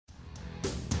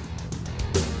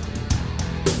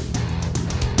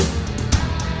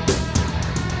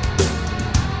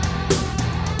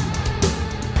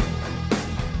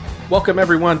Welcome,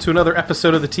 everyone, to another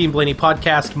episode of the Team Blaney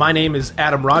podcast. My name is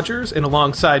Adam Rogers, and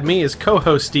alongside me is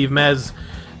co-host Steve Mez.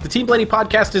 The Team Blaney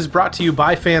podcast is brought to you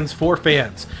by fans for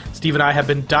fans. Steve and I have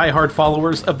been diehard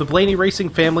followers of the Blaney racing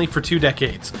family for 2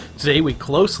 decades. Today, we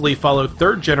closely follow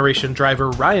third-generation driver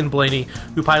Ryan Blaney,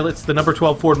 who pilots the number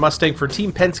 12 Ford Mustang for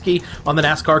Team Penske on the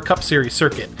NASCAR Cup Series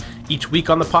circuit. Each week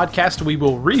on the podcast, we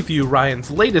will review Ryan's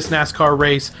latest NASCAR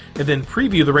race and then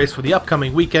preview the race for the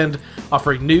upcoming weekend,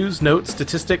 offering news, notes,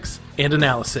 statistics, and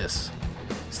analysis.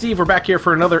 Steve, we're back here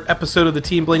for another episode of the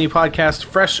Team Blaney podcast,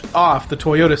 fresh off the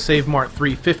Toyota Save Mart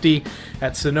 350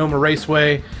 at Sonoma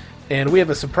Raceway. And we have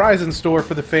a surprise in store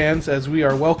for the fans as we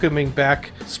are welcoming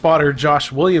back spotter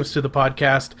Josh Williams to the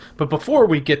podcast. But before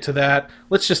we get to that,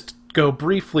 let's just go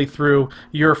briefly through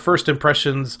your first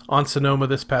impressions on Sonoma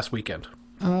this past weekend.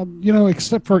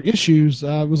 Except for issues,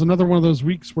 it was another one of those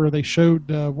weeks where they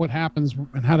showed what happens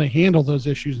and how they handle those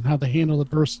issues and how they handle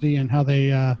adversity and how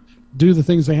they do the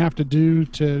things they have to do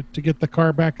to get the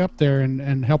car back up there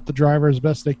and help the driver as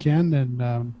best they can.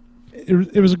 And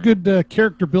it was a good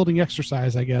character building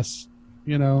exercise, I guess,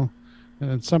 and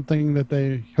it's something that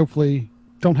they hopefully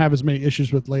don't have as many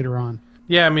issues with later on.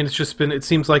 Yeah, I mean, it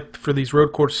seems like for these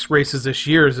road course races this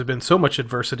year, there's been so much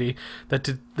adversity that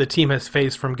the team has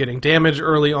faced, from getting damage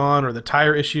early on or the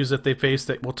tire issues that they faced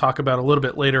that we'll talk about a little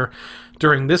bit later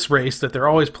during this race, that they're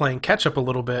always playing catch up a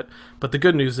little bit. But the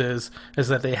good news is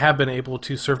that they have been able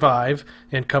to survive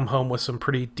and come home with some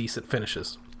pretty decent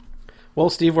finishes. Well,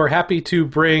 Steve, we're happy to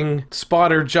bring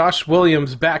spotter Josh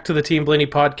Williams back to the Team Blaney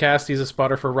podcast. He's a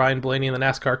spotter for Ryan Blaney in the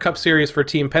NASCAR Cup Series for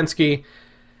Team Penske.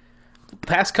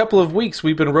 Past couple of weeks,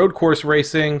 we've been road course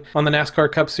racing on the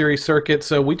NASCAR Cup Series circuit,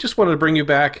 so we just wanted to bring you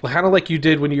back, kind of like you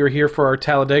did when you were here for our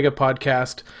Talladega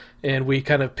podcast, and we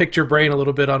kind of picked your brain a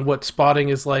little bit on what spotting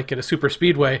is like at a super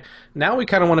speedway. Now we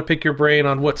kind of want to pick your brain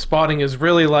on what spotting is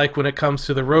really like when it comes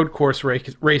to the road course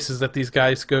races that these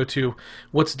guys go to.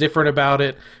 What's different about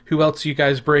it? Who else you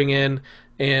guys bring in?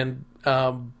 And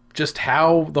just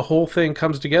how the whole thing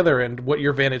comes together and what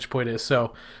your vantage point is.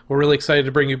 So we're really excited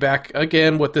to bring you back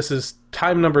again. This is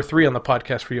time number 3 on the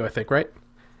podcast for you, I think, right?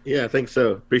 Yeah, I think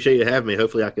so. Appreciate you having me.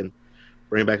 Hopefully I can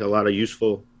bring back a lot of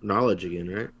useful knowledge again,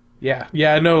 right?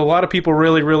 Yeah, I know a lot of people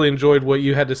really, really enjoyed what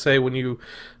you had to say when you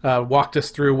walked us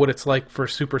through what it's like for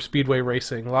super speedway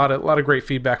racing. A lot of great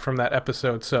feedback from that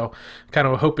episode. So kind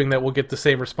of hoping that we'll get the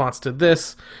same response to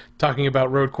this, talking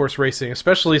about road course racing,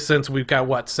 especially since we've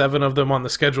got, 7 of them on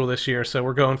the schedule this year. So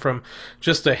we're going from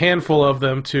just a handful of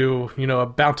them to, a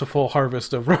bountiful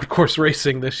harvest of road course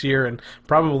racing this year and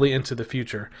probably into the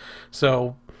future.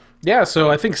 So, yeah,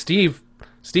 I think Steve's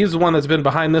the one that's been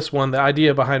behind this one, the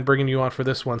idea behind bringing you on for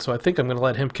this one. So I think I'm going to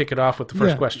let him kick it off with the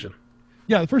first question.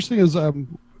 Yeah, the first thing is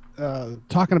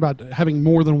talking about having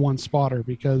more than one spotter,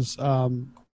 because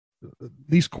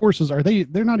these courses,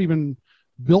 they're not even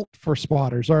built for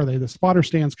spotters, are they? The spotter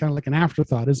stand's kind of like an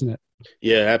afterthought, isn't it?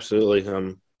 Yeah, absolutely.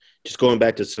 Just going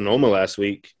back to Sonoma last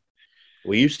week,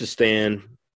 we used to stand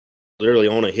literally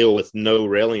on a hill with no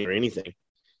railing or anything.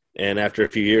 And after a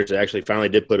few years, they actually finally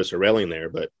did put us a railing there,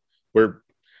 but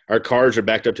our cars are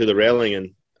backed up to the railing,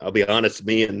 and I'll be honest,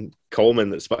 me and Coleman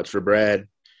that spots for Brad,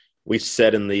 we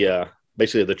sat in the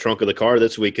basically the trunk of the car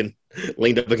this week and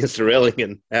leaned up against the railing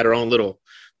and had our own little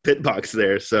pit box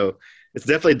there. So it's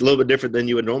definitely a little bit different than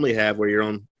you would normally have, where you're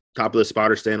on top of the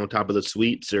spotter stand, on top of the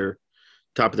suites, or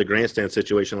top of the grandstand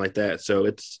situation like that. So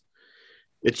it's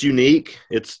unique.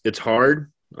 It's hard,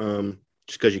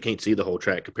 just because you can't see the whole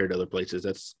track compared to other places.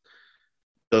 That's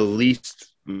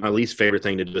my least favorite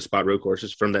thing to do, spot road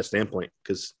courses from that standpoint,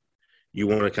 because you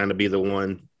want to kind of be the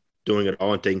one doing it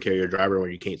all and taking care of your driver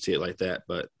when you can't see it like that.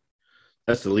 But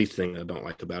that's the least thing I don't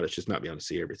like about it. It's just not being able to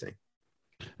see everything.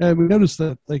 And we noticed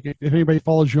that, like, if anybody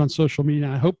follows you on social media,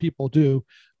 and I hope people do,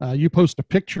 you post a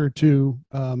picture too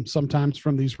sometimes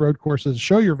from these road courses,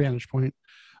 show your vantage point.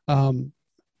 The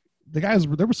guys,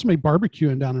 there was somebody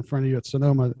barbecuing down in front of you at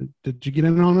Sonoma. Did you get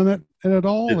in on it at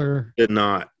all? Or did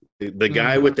not. The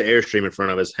guy with the Airstream in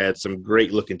front of us had some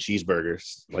great looking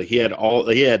cheeseburgers. Like he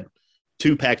had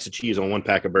 2 packs of cheese on 1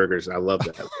 pack of burgers, and I loved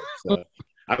that. So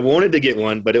I wanted to get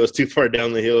one, but it was too far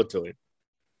down the hill to him.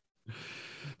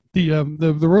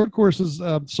 The road courses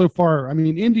so far, I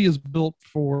mean, Indy is built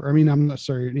for. I mean, I'm not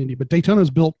sorry, Indy, but Daytona's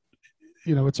built.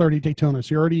 It's already Daytona,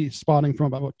 so you're already spotting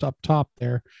from about up top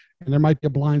there, and there might be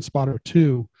a blind spot or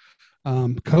 2.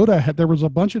 COTA there was a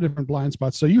bunch of different blind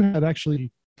spots, so you had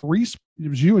actually 3. It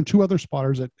was you and 2 other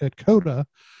spotters at COTA.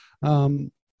 How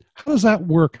does that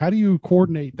work? How do you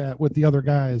coordinate that with the other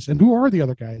guys? And who are the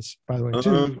other guys, by the way,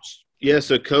 too? Yeah,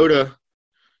 so COTA,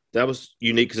 that was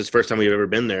unique because it's the first time we've ever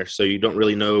been there. So you don't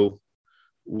really know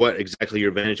what exactly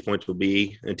your vantage points will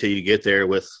be until you get there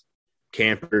with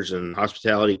campers and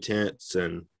hospitality tents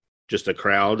and just a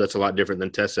crowd. That's a lot different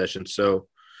than test sessions. So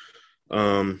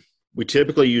we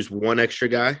typically use one extra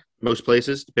guy most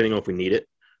places, depending on if we need it,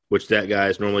 which that guy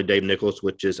is normally Dave Nichols,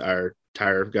 which is our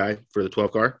tire guy for the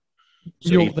 12 car. So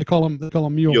Mule, they call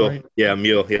him Mule, right? Yeah,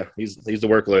 Mule. Yeah, he's the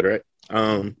workload,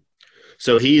 right?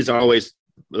 So he's always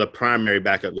the primary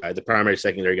backup guy, the primary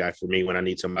secondary guy for me when I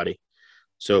need somebody.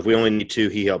 So if we only need two,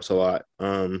 he helps a lot.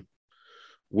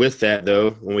 With that,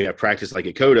 though, when we have practice like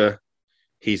at COTA,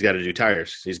 he's got to do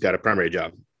tires. He's got a primary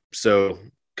job. So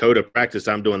COTA practice,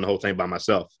 I'm doing the whole thing by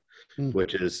myself,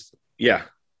 which is,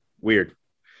 weird.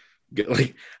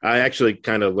 Like, I actually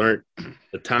kind of learned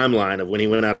the timeline of when he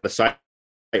went out of the site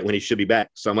when he should be back.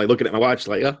 So I'm like looking at my watch,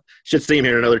 like, should see him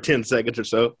here in another 10 seconds or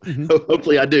so.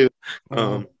 Hopefully I do.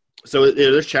 So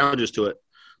there's challenges to it.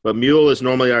 But Mule is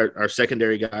normally our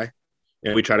secondary guy,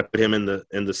 and we try to put him in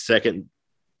the second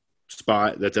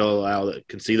spot that they'll allow that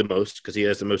can see the most because he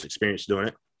has the most experience doing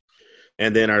it.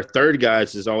 And then our third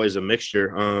guys is always a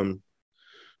mixture.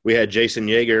 We had Jason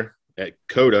Yeager at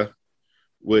COTA,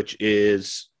 which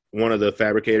is one of the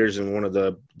fabricators and one of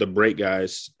the brake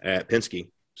guys at Penske.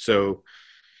 So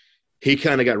he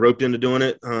kind of got roped into doing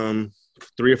it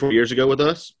 3 or 4 years ago with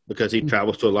us because he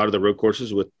travels to a lot of the road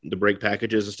courses with the brake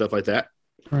packages and stuff like that.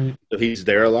 Right. So he's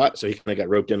there a lot. So he kind of got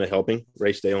roped into helping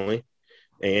race day only.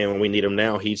 And when we need him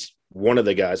now, he's one of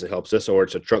the guys that helps us, or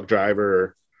it's a truck driver,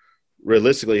 or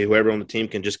realistically, whoever on the team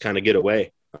can just kind of get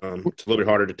away. It's a little bit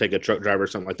harder to take a truck driver or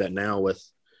something like that now with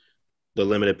the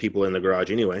limited people in the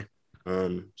garage anyway.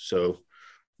 So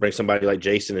bring somebody like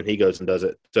Jason and he goes and does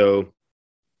it. So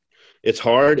it's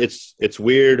hard. It's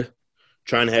weird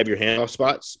trying to have your handoff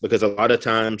spots because a lot of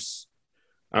times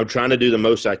I'm trying to do the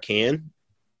most I can,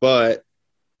 but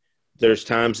there's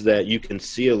times that you can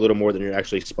see a little more than you're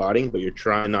actually spotting, but you're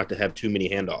trying not to have too many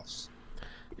handoffs.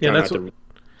 Yeah, that's not to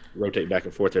rotate back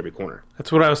and forth every corner.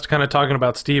 That's what I was kind of talking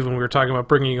about, Steve, when we were talking about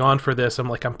bringing you on for this. I'm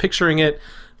picturing it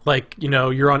like,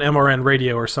 you're on MRN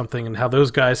radio or something, and how those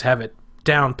guys have it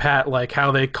down pat, like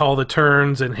how they call the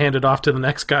turns and hand it off to the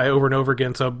next guy over and over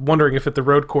again. So I'm wondering if at the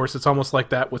road course it's almost like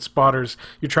that with spotters.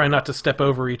 You're trying not to step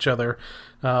over each other.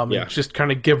 And just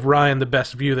kind of give Ryan the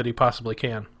best view that he possibly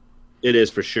can. It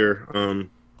is for sure.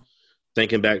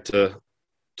 Thinking back to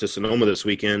Sonoma this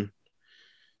weekend,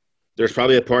 there's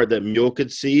probably a part that Mule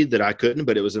could see that I couldn't,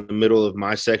 but it was in the middle of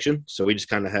my section. So we just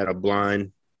kind of had a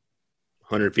blind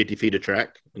 150 feet of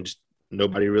track, and just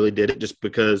nobody really did it just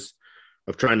because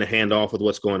of trying to hand off with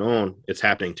what's going on. It's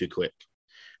happening too quick.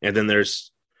 And then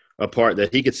there's a part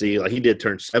that he could see, like he did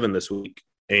turn 7 this week,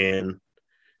 and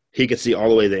he could see all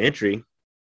the way to the entry,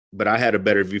 but I had a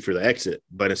better view for the exit.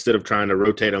 But instead of trying to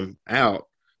rotate him out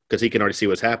because he can already see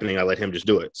what's happening, I let him just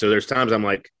do it. So there's times I'm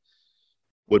like,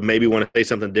 would maybe want to say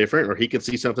something different, or he can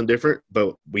see something different,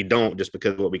 but we don't just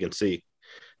because of what we can see.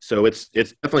 So it's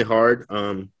definitely hard.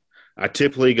 I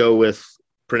typically go with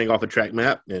printing off a track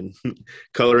map and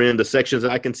color in the sections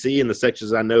I can see and the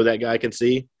sections I know that guy can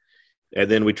see. And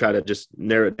then we try to just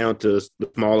narrow it down to the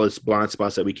smallest blind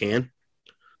spots that we can.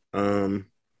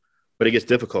 But it gets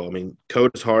difficult. I mean,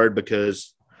 code is hard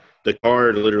because the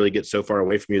car literally gets so far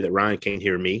away from you that Ryan can't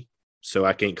hear me. So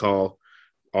I can't call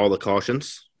all the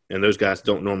cautions, and those guys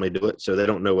don't normally do it. So they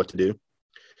don't know what to do.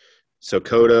 So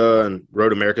COTA and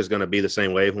Road America is going to be the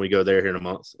same way when we go there here in a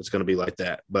month. It's going to be like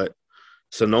that. But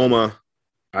Sonoma,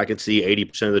 I can see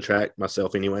 80% of the track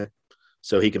myself anyway.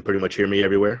 So he can pretty much hear me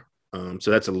everywhere. So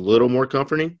that's a little more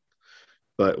comforting.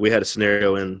 But we had a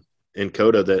scenario in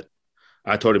COTA that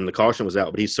I told him the caution was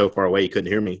out, but he's so far away he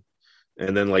couldn't hear me.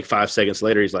 And then like 5 seconds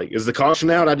later, he's like, is the caution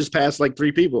out? I just passed like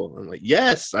 3 people. I'm like,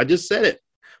 yes, I just said it.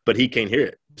 But he can't hear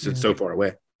it since it's so far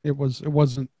away. It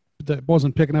wasn't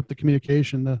picking up the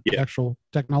communication. The actual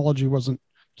technology wasn't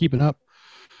keeping up.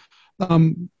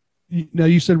 Now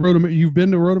you said you've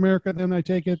been to Road America, then I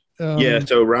take it? Yeah.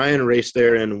 So Ryan raced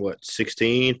there in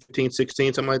 15,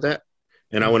 16, something like that.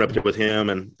 And I went up there with him,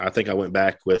 and I think I went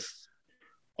back with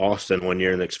Austin one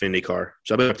year in the Xfinity car.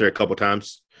 So I've been up there a couple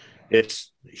times.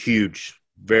 It's huge,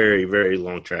 very, very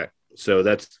long track. So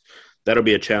that'll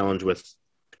be a challenge with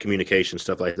communication,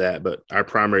 stuff like that. But our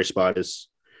primary spot is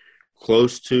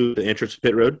close to the entrance to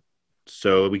pit road.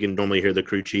 So we can normally hear the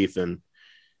crew chief and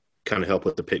kind of help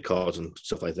with the pit calls and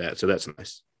stuff like that. So that's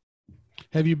nice.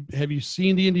 Have you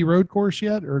seen the Indy road course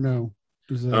yet, or no?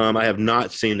 I have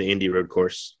not seen the Indy road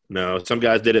course. No, some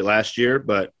guys did it last year,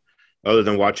 but other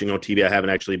than watching on TV, I haven't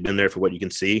actually been there for what you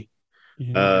can see.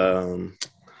 Yeah.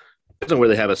 Doesn't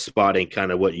really have a spotting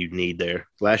kind of what you need there.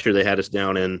 Last year they had us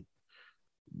down in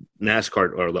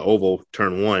NASCAR or the oval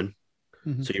turn 1.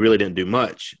 Mm-hmm. So you really didn't do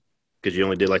much. because you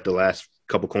only did like the last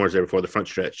couple corners there before the front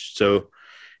stretch. So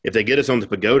if they get us on the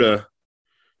pagoda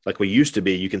like we used to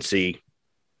be, you can see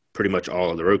pretty much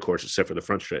all of the road course except for the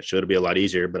front stretch. So it'll be a lot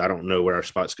easier, but I don't know where our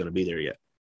spot's going to be there yet.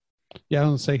 Yeah, I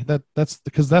want to say that's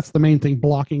because that's the main thing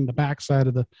blocking the backside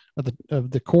of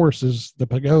the course is the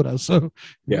pagoda. So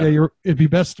yeah, it'd be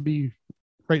best to be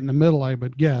right in the middle, I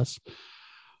would guess.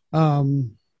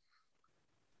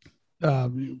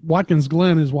 Watkins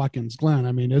Glen is Watkins Glen.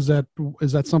 I mean, is that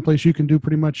someplace you can do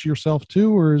pretty much yourself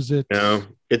too, or is it? No,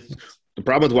 it's the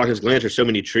problem with Watkins Glen. There's so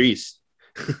many trees.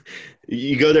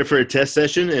 You go there for a test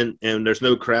session and there's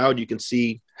no crowd. You can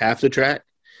see half the track,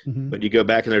 but you go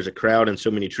back and there's a crowd and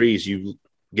so many trees. You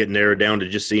get narrowed down to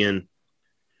just seeing.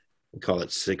 We call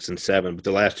it 6 and 7, but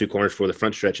the last two corners for the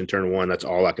front stretch in turn 1, that's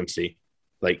all I can see.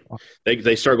 Like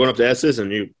they start going up to S's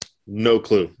and you no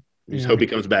clue. You just hope he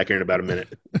comes back here in about a minute.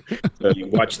 So you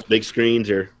watch the big screens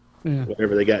or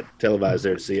whatever they got televised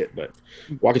there to see it. But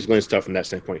Watkins Glen's tough from that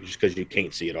standpoint just because you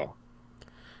can't see it all.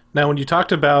 Now, when you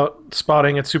talked about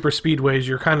spotting at super speedways,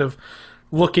 you're kind of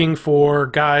looking for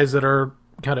guys that are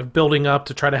kind of building up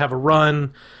to try to have a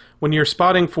run. When you're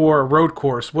spotting for a road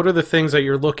course, what are the things that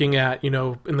you're looking at, in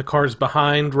the cars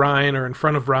behind Ryan or in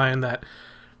front of Ryan that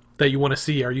you want to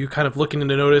see? Are you kind of looking to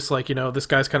notice, like, this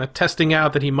guy's kind of testing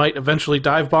out that he might eventually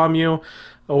dive bomb you?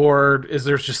 Or is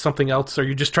there just something else? Are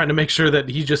you just trying to make sure that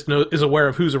he just is aware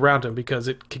of who's around him? Because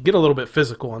it can get a little bit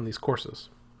physical on these courses.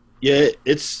 Yeah,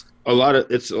 it's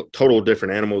a total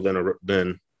different animal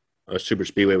than a super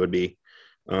speedway would be.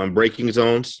 Braking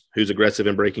zones, who's aggressive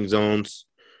in braking zones,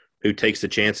 who takes the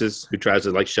chances, who tries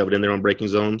to like shove it in there on braking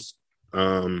zones.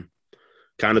 Kind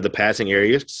of the passing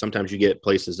areas. Sometimes you get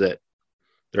places that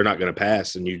they're not going to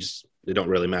pass and it don't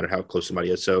really matter how close somebody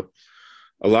is. So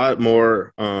a lot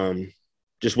more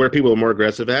just where people are more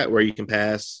aggressive at, where you can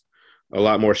pass, a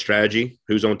lot more strategy,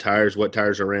 who's on tires, what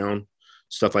tires are around,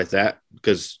 stuff like that.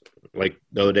 Because like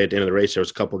the other day at the end of the race, there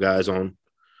was a couple guys on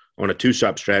a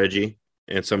 2-stop strategy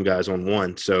and some guys on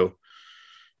 1. So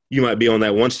you might be on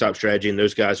that 1-stop strategy and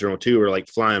those guys are on 2 are like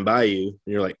flying by you. And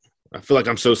you're like, I feel like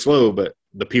I'm so slow, but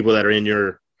the people that are in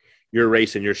your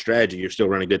race and your strategy, you're still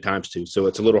running good times too. So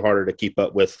it's a little harder to keep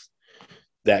up with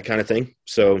that kind of thing.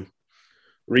 So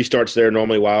restarts there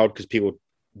normally wild because people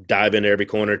dive into every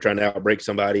corner trying to outbrake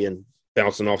somebody and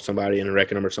bouncing off somebody and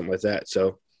wrecking them or something like that.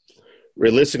 So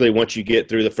realistically, once you get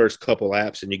through the first couple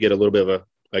laps and you get a little bit of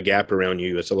a gap around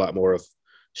you, it's a lot more of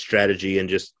strategy and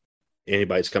just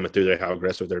anybody's coming through there, how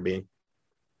aggressive they're being.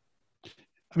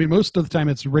 I mean, most of the time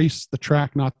it's race the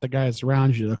track, not the guys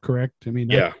around you, correct? I mean,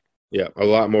 yeah. A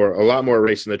lot more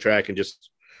racing the track and just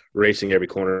racing every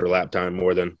corner for lap time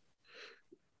more than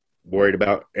worried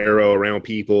about aero around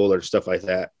people or stuff like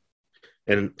that.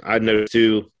 And I noticed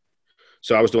too,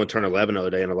 so I was doing turn 11 the other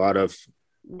day and a lot of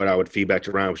what I would feedback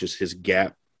to Ryan was just his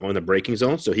gap on the braking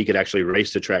zone. So he could actually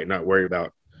race the track, not worry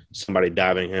about somebody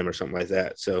diving him or something like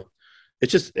that. So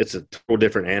it's a total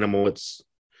different animal. It's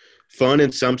fun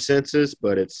in some senses,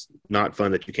 but it's not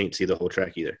fun that you can't see the whole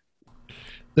track either.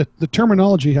 The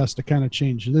terminology has to kind of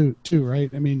change too, right?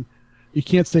 I mean, you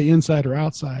can't say inside or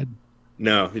outside.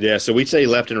 No, yeah. So we say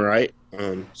left and right.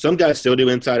 Some guys still do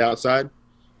inside, outside,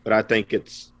 but I think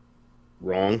it's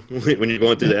wrong when you're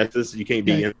going through the S's. You can't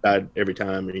be inside every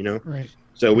time, Right.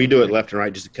 So we do it left and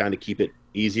right just to kind of keep it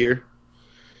easier.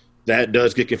 That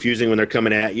does get confusing when they're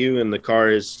coming at you and the car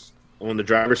is on the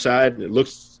driver's side. It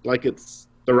looks like it's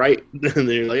the right, and then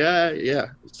you're like, yeah.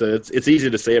 So it's easy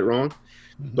to say it wrong,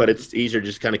 but it's easier to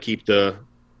just kind of keep the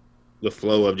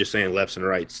flow of just saying lefts and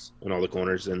rights on all the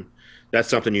corners, and that's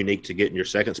something unique to getting your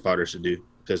second spotters to do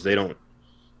because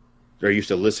they're used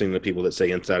to listening to people that say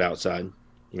inside, outside,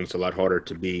 and it's a lot harder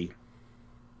to be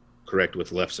correct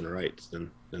with lefts and rights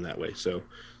than that way. So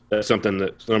that's something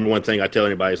that the number one thing I tell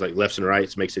anybody is like lefts and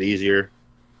rights makes it easier,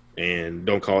 and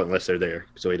don't call it unless they're there,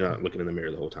 so you're not looking in the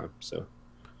mirror the whole time. So.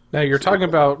 Now, you're talking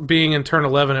about being in turn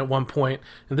 11 at one point,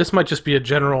 and this might just be a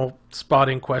general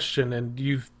spotting question, and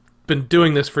you've been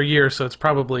doing this for years, so it's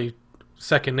probably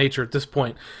second nature at this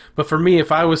point. But for me, if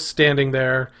I was standing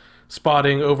there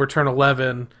spotting over turn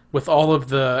 11 with all of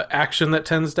the action that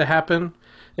tends to happen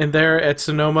in there at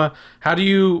Sonoma, how do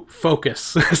you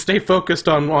focus? Stay focused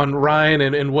on Ryan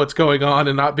and what's going on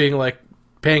and not being like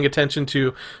paying attention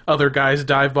to other guys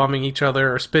dive bombing each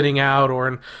other or spinning out, or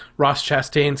in Ross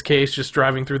Chastain's case, just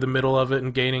driving through the middle of it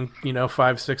and gaining,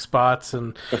 5-6 spots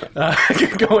and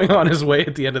going on his way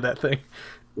at the end of that thing.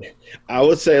 I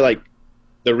would say like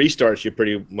the restarts, you're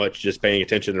pretty much just paying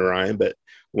attention to Ryan, but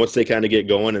once they kind of get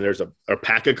going and there's a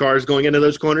pack of cars going into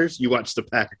those corners, you watch the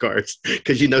pack of cars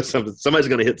because somebody's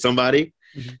going to hit somebody.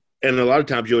 Mm-hmm. And a lot of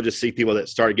times you'll just see people that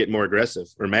start getting more aggressive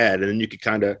or mad, and then you could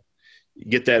kind of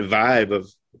get that vibe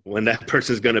of when that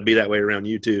person's going to be that way around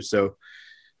you too. So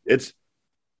it's,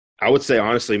 I would say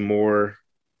honestly, more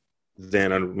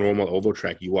than a normal oval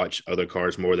track, you watch other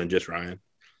cars more than just Ryan.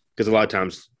 Because a lot of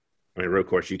times, I mean, road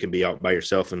course, you can be out by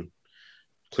yourself and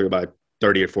clear by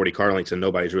 30 or 40 car lengths and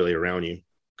nobody's really around you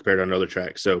compared to another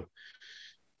track. So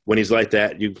when he's like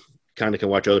that, you kind of can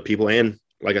watch other people. And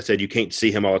like I said, you can't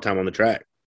see him all the time on the track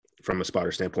from a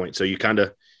spotter standpoint. So you kind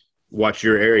of watch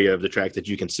your area of the track that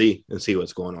you can see and see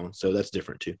what's going on. So that's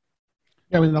different too.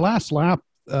 Yeah, I mean, the last lap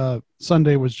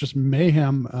Sunday was just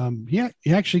mayhem.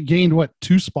 He actually gained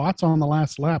 2 spots on the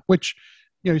last lap, which,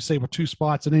 you say, well, 2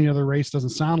 spots in any other race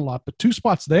doesn't sound a lot, but 2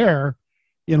 spots there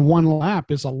in one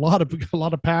lap is a lot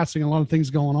of passing, a lot of things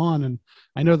going on. And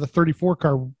I know the 34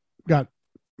 car got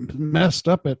messed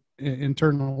up in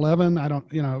turn 11. I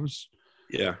don't, it was.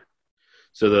 Yeah.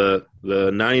 So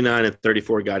the 99 and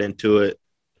 34 got into it.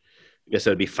 I guess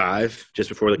that'd be 5 just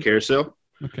before the carousel.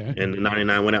 Okay. And the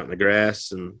 99 went out in the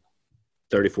grass and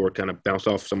 34 kind of bounced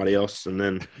off somebody else. And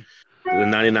then the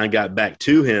 99 got back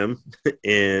to him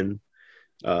in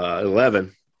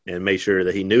 11 and made sure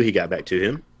that he knew he got back to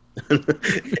him.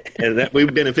 And that we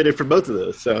benefited from both of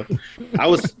those. So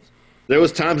there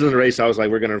was times in the race I was like,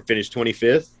 we're going to finish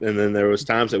 25th. And then there was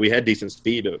times that we had decent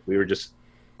speed. We were just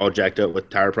all jacked up with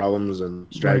tire problems and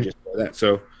strategies like that.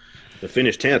 So to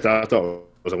finish 10th, I thought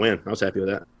was a win. I was happy with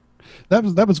that.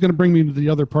 That was going to bring me to the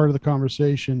other part of the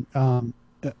conversation.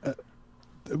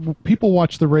 People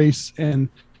watch the race and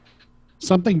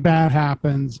something bad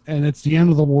happens and it's the end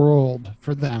of the world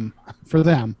for them.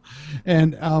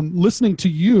 And listening to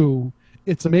you,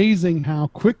 it's amazing how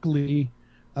quickly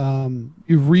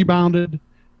you've rebounded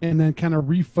and then kind of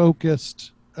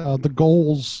refocused the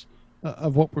goals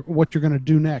of what you're going to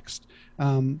do next.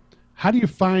 How do you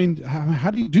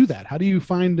do that? How do you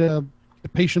find the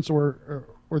patience or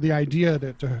the idea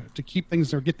to keep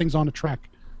things or get things on the track?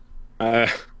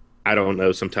 I don't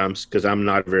know sometimes because I'm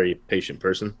not a very patient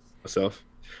person myself.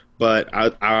 But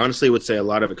I honestly would say a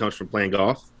lot of it comes from playing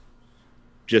golf.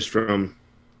 Just from,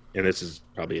 and this is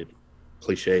probably a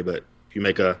cliche, but if you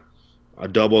make a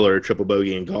double or a triple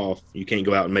bogey in golf, you can't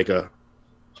go out and make a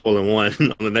hole-in-one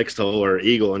on the next hole or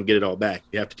eagle and get it all back.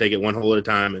 You have to take it one hole at a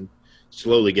time and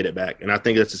slowly get it back. And I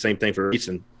think that's the same thing for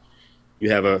racing.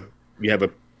 You have a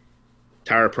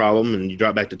tire problem and you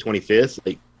drop back to 25th.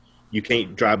 Like, you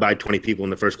can't drive by 20 people in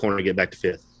the first corner and get back to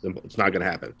 5th. It's not going to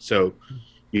happen. So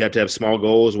you have to have small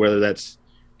goals, whether that's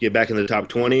get back in the top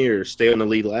 20 or stay on the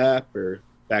lead lap or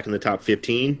back in the top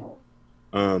 15.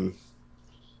 I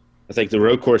think the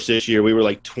road course this year, we were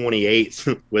like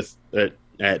 28th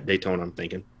at Daytona, I'm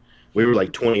thinking. We were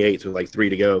like 28th with like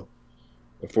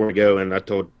 4 to go. And I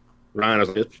told Ryan, I was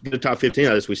like, let's get the top 15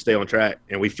 out of this. We stay on track.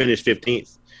 And we finished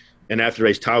 15th. And after the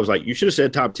race, Todd was like, you should have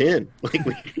said top 10. Like,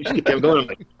 we kept going. I'm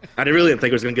like, I really didn't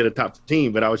think I was going to get a top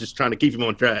 15, but I was just trying to keep him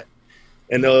on track.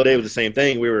 And the other day was the same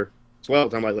thing. We were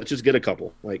 12th. I'm like, let's just get a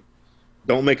couple. Like,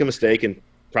 don't make a mistake and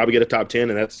probably get a top 10,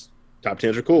 and that's top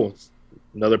 10s are cool. It's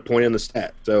another point in the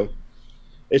stat. So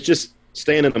it's just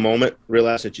staying in the moment,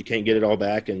 realize that you can't get it all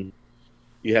back, and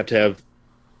you have to have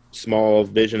small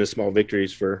vision and small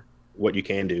victories for what you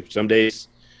can do. Some days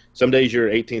you're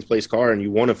 18th place car and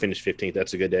you want to finish 15th.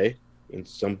 That's a good day. And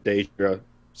some days you're a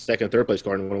second, third place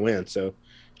car and want to win. So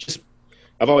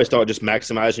I've always thought just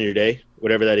maximizing your day,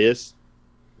 whatever that is.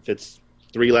 If it's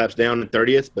 3 laps down and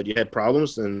 30th, but you had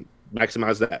problems, then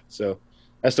maximize that. So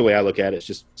that's the way I look at it. It's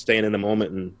just staying in the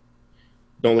moment and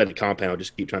don't let it compound.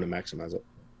 Just keep trying to maximize it.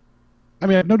 I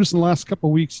mean, I've noticed in the last couple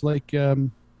of weeks, like,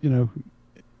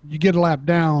 you get a lap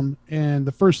down and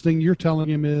the first thing you're telling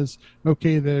him is,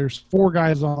 okay, there's 4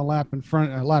 guys on a lap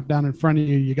down in front of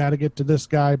you. You got to get to this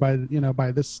guy by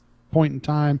this point in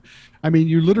time. I mean,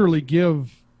 you literally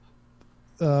give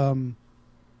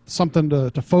something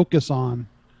to focus on,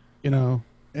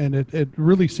 and it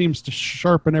really seems to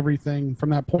sharpen everything from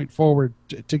that point forward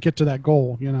to get to that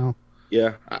goal,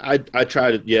 Yeah, I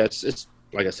try to, it's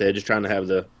like I said, just trying to have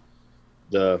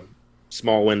the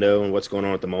small window and what's going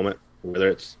on at the moment. Whether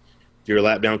if you're a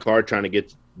lap down car trying to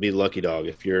be the lucky dog,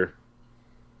 if you're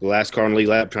the last car on the lead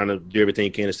lap trying to do everything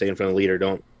you can to stay in front of the leader,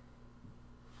 don't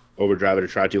overdrive it or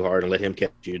try too hard and let him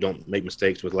catch you. Don't make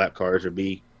mistakes with lap cars or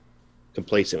be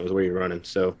complacent with where you're running.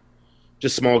 So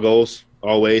just small goals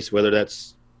always, whether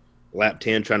that's lap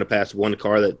 10 trying to pass one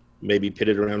car that maybe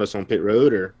pitted around us on pit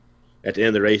road or at the end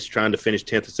of the race trying to finish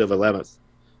 10th instead of 11th.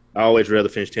 I always rather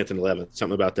finish 10th and 11th.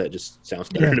 Something about that just sounds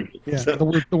better to me. Yeah, so,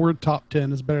 the word top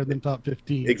 10 is better than top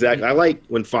 15. Exactly. I like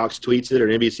when Fox tweets it or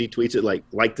NBC tweets it,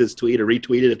 like this tweet or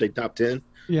retweet it if they top 10.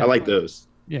 Yeah. I like those.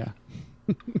 Yeah.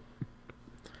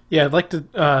 Yeah, I'd like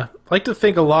to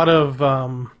think a lot of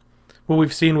what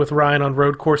we've seen with Ryan on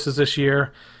road courses this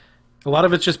year. A lot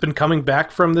of it's just been coming back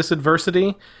from this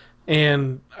adversity,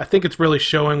 and I think it's really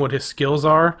showing what his skills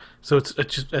are. So it's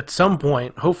just, at some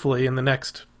point, hopefully in the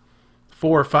next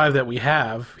 4 or 5 that we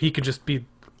have, he could just be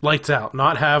lights out.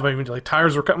 Not have, I mean, like,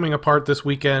 tires were coming apart this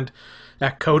weekend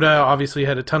at Coda. Obviously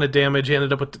had a ton of damage. He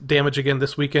ended up with damage again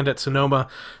this weekend at Sonoma.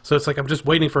 So it's like I'm just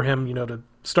waiting for him, to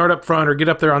start up front or get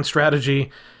up there on strategy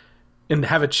and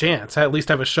have a chance, at least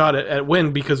have a shot at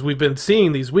win, because we've been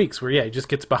seeing these weeks where, he just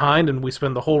gets behind and we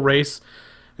spend the whole race.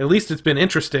 At least it's been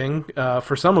interesting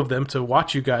for some of them to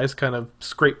watch you guys kind of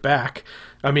scrape back.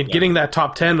 I mean, getting that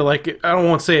top 10 to, like, I don't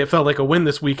want to say it felt like a win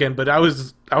this weekend, but I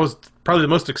was probably the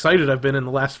most excited I've been in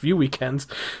the last few weekends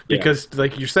because,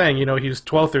 like you're saying, he was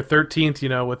 12th or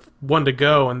 13th, with 1 to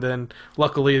go, and then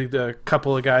luckily the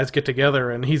couple of guys get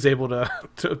together and he's able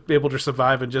to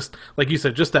survive, and just like you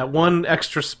said, just that one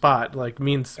extra spot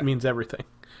means everything.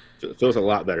 It feels a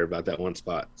lot better about that one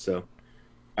spot. So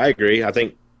I agree. I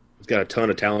think he's got a ton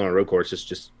of talent on road course. It's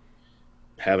just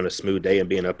having a smooth day and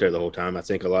being up there the whole time. I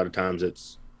think a lot of times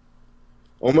it's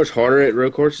almost harder at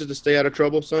road courses to stay out of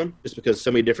trouble some, just because so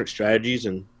many different strategies,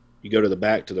 and you go to the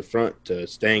back, to the front, to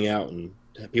staying out and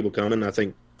people coming. I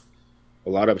think a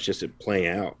lot of it's just playing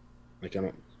out. Like,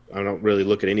 I don't really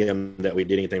look at any of them that we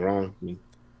did anything wrong. I mean,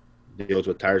 deals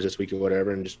with tires this week or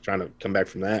whatever, and just trying to come back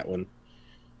from that when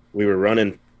we were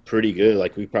running pretty good.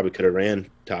 Like, we probably could have ran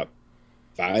top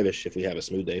 5-ish if we have a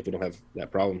smooth day, if we don't have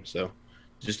that problem. So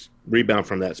just rebound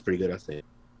from that's pretty good, I think.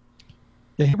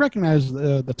 Yeah, he recognized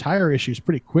the tire issues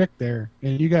pretty quick there,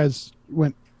 and you guys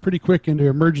went pretty quick into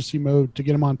emergency mode to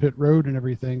get him on pit road and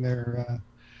everything there.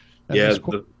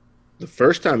 The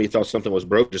first time he thought something was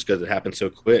broke just because it happened so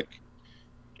quick,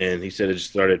 and he said it just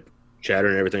started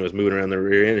chattering, everything was moving around the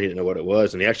rear end, he didn't know what it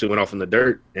was, and he actually went off in the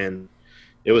dirt, and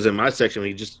it was in my section.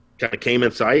 He just kind of came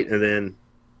in sight, and then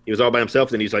he was all by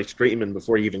himself, and he's like screaming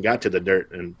before he even got to the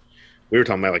dirt. And we were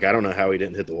talking about, like, I don't know how he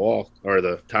didn't hit the wall or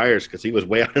the tires, because he was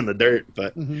way out in the dirt,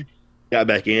 but got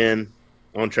back in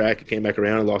on track, came back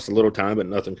around and lost a little time, but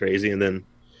nothing crazy. And then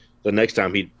the next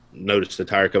time he noticed the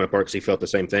tire coming apart because he felt the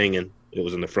same thing, and it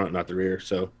was in the front, not the rear.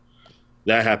 So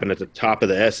that happened at the top of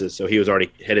the S's. So he was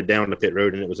already headed down the pit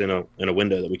road, and it was in a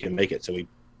window that we can make it. So we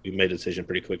made a decision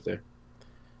pretty quick there.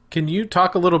 Can you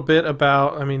talk a little bit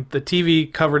about, I mean, the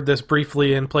TV covered this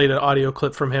briefly and played an audio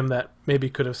clip from him that maybe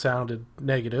could have sounded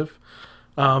negative.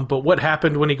 But what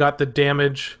happened when he got the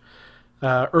damage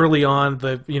early on?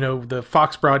 The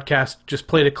Fox broadcast just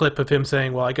played a clip of him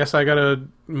saying, well, I guess I got to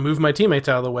move my teammates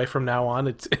out of the way from now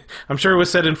on. I'm sure it was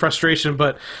said in frustration,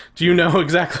 but do you know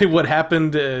exactly what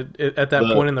happened at that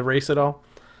point in the race at all?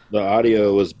 The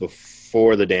audio was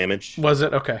before the damage. Was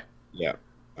it? Okay. Yeah.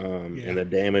 And the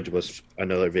damage was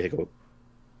another vehicle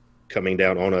coming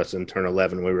down on us in turn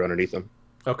 11. We were underneath them.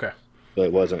 Okay. But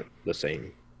it wasn't the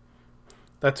same.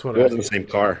 That's what it wasn't the same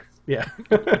car. Yeah.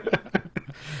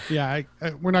 Yeah.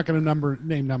 We're not going to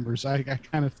name numbers. I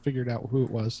kind of figured out who it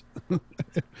was.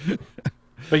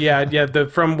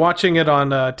 But from watching it on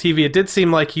TV, it did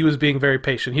seem like he was being very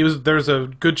patient. There's a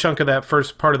good chunk of that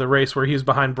first part of the race where he was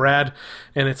behind Brad,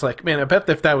 and it's like, man, I bet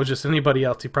if that was just anybody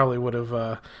else, he probably would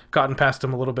have gotten past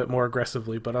him a little bit more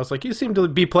aggressively. But I was like, you seem to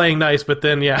be playing nice, but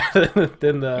then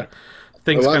then the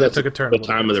things kind of took a turn. The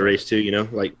time of the race too,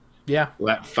 like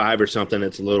lap 5 or something,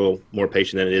 it's a little more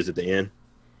patient than it is at the end,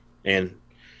 and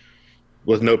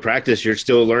with no practice, you're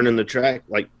still learning the track,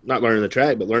 like not learning the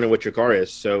track, but learning what your car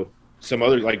is. So some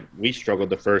other, like, we struggled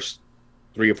the first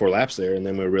 3 or 4 laps there, and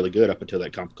then we were really good up until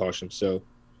that comp caution. So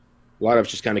a lot of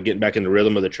it's just kind of getting back in the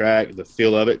rhythm of the track, the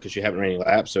feel of it, because you haven't ran any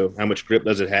laps. So how much grip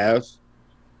does it have?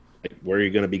 Like, where are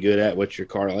you going to be good at? What's your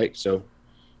car like? So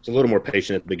it's a little more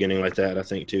patient at the beginning like that, I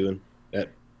think, too, and that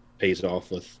pays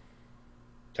off with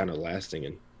kind of lasting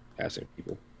and passing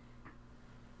people.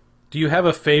 Do you have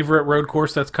a favorite road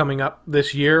course that's coming up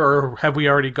this year, or have we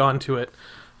already gone to it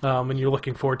and you're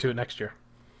looking forward to it next year?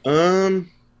 I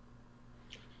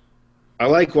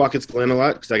like Watkins Glen a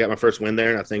lot because I got my first win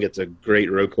there, and I think it's a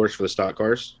great road course for the stock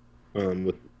cars with a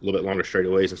little bit longer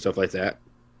straightaways and stuff like that.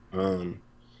 So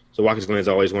Watkins Glen is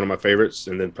always one of my favorites,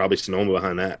 and then probably Sonoma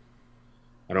behind that.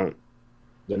 The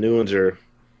new ones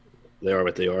they are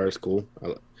what they are. It's cool.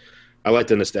 I like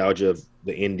the nostalgia of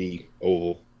the Indy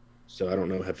Oval, so I don't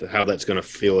know how that's going to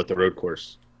feel at the road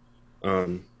course.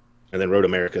 And then Road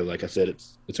America, like I said,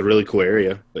 it's a really cool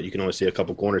area, but you can only see a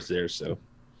couple corners there, so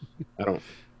I don't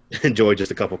enjoy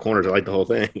just a couple corners. I like the whole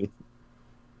thing.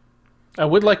 I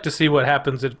would like to see what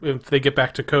happens if they get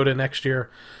back to Coda next year,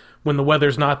 when the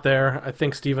weather's not there. I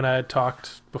think Steve and I had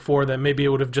talked before that maybe it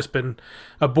would have just been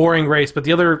a boring race. But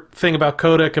the other thing about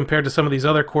COTA compared to some of these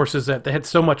other courses that they had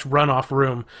so much runoff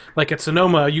room. Like at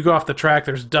Sonoma, you go off the track,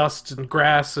 there's dust and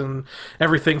grass and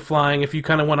everything flying. If you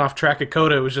kind of went off track at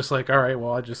COTA, it was just like, all right,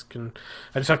 well, I just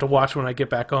have to watch when I get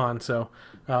back on. So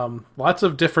lots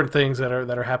of different things that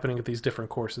are happening at these different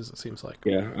courses, it seems like.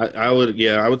 Yeah, I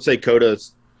would say COTA.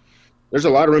 There's a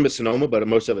lot of room at Sonoma, but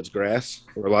most of it's grass,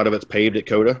 or a lot of it's paved at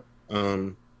COTA.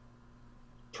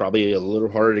 Probably a little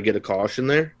harder to get a caution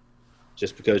there,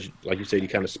 just because, like you said, you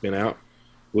kind of spin out.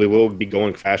 We will be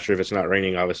going faster if it's not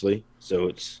raining, obviously. So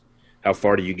it's how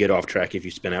far do you get off track if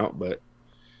you spin out? But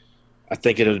I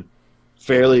think it'll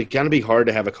fairly kind of be hard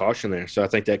to have a caution there. So I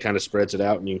think that kind of spreads it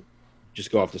out, and you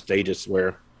just go off the stages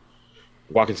where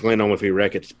Watkins Glen, if we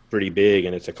wreck, it's pretty big,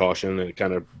 and it's a caution, and it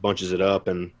kind of bunches it up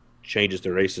and changes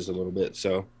the races a little bit.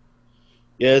 So,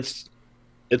 yeah,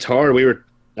 it's hard. We were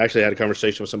actually had a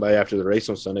conversation with somebody after the race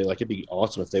on Sunday. Like, it'd be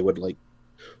awesome if they would like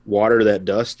water that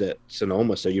dust at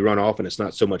Sonoma so you run off and it's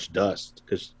not so much dust,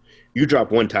 because you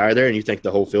drop one tire there and you think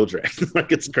the whole field's wrecked.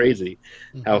 Like, it's crazy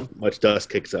how much dust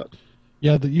kicks up.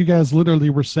 Yeah, you guys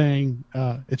literally were saying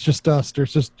it's just dust.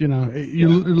 There's just, you're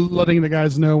letting the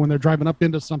guys know when they're driving up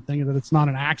into something that it's not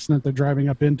an accident they're driving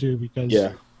up into. Because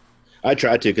yeah, I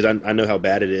try to, because I know how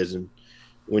bad it is. And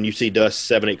when you see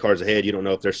dust 7-8 cars ahead, you don't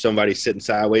know if there's somebody sitting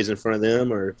sideways in front of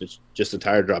them or if it's just a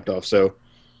tire dropped off. So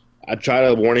I try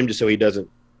to warn him just so he doesn't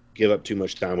give up too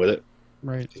much time with it.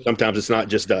 Right. Sometimes it's not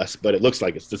just dust, but it looks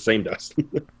like it's the same dust.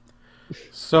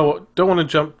 So don't want to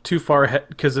jump too far ahead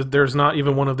because there's not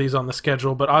even one of these on the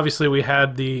schedule. But obviously we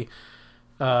had the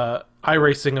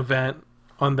iRacing event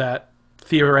on that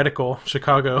theoretical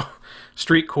Chicago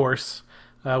street course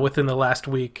within the last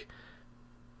week.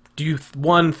 Do you,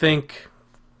 one, think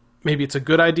maybe it's a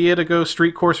good idea to go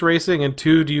street course racing? And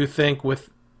two, do you think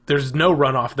there's no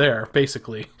runoff there,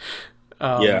 basically?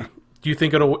 Yeah. Do you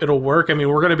think it'll work? I mean,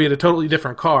 we're going to be at a totally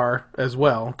different car as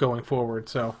well going forward,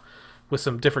 so with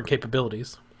some different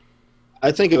capabilities.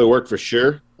 I think it'll work for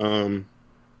sure. It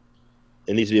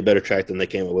needs to be a better track than they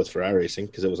came up with for iRacing,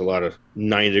 because it was a lot of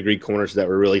 90-degree corners that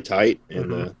were really tight,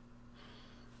 and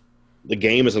the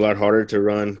game is a lot harder to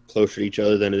run closer to each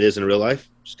other than it is in real life,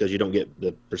 just because you don't get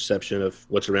the perception of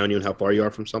what's around you and how far you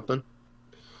are from something.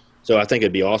 So I think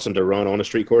it'd be awesome to run on a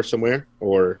street course somewhere,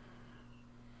 or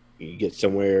you get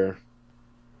somewhere,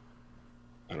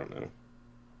 I don't know,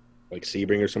 like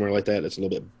Sebring or somewhere like that. It's a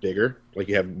little bit bigger, like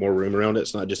you have more room around it.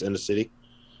 It's not just in the city.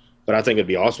 But I think it'd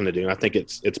be awesome to do. And I think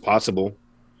it's possible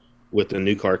with the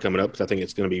new car coming up, because I think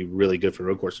it's going to be really good for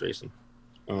road course racing.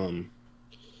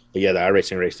 But yeah, the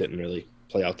iRacing race didn't really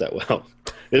play out that well.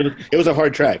 It was a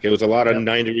hard track. It was a lot of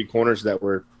 90-degree corners that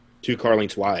were 2 car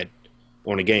lengths wide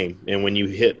on a game. And when you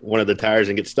hit one of the tires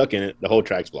and get stuck in it, the whole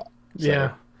track's blocked. So,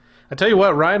 yeah. I tell you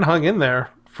what, Ryan hung in there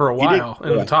for a while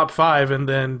in the top 5, and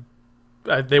then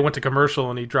they went to commercial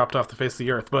and he dropped off the face of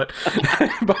the earth. But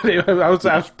I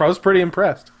was pretty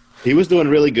impressed. He was doing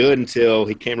really good until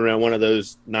he came around one of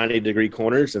those 90-degree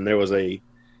corners, and there was a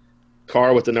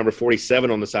car with the number 47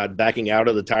 on the side backing out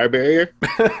of the tire barrier.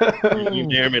 You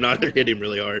may or may not have hit him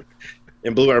really hard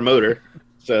and blew our motor.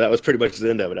 So that was pretty much the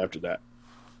end of it after that.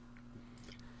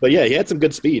 But yeah, he had some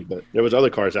good speed, but there was other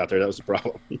cars out there. That was the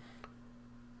problem.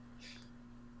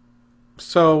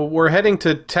 So we're heading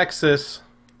to Texas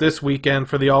this weekend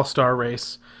for the All-Star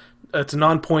race. It's a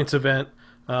non-points event.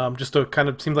 Just to kind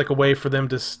of seems like a way for them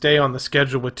to stay on the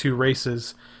schedule with 2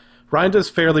 races. Ryan does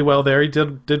fairly well there. He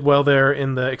did well there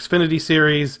in the Xfinity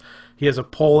Series. He has a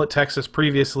pole at Texas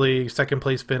previously, second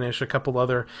place finish, a couple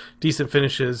other decent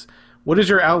finishes. What is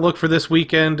your outlook for this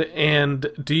weekend? And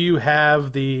do you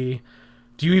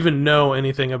even know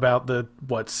anything about the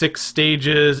 6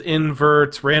 stages,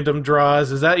 inverts, random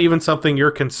draws? Is that even something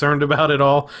you're concerned about at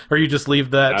all, or you just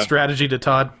leave that strategy to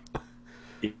Todd?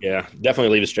 Yeah,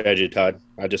 definitely leave the strategy to Todd.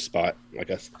 I just spot.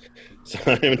 So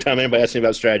every time anybody asks me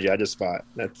about strategy, I just spot.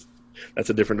 That's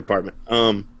a different department.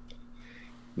 I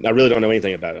really don't know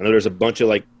anything about it. I know there's a bunch of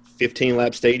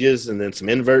 15-lap stages and then some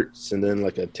inverts and then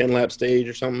a 10-lap stage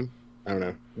or something. I don't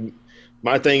know.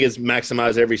 My thing is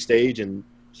maximize every stage and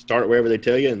start wherever they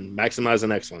tell you and maximize the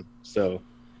next one. So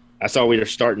I saw we were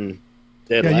starting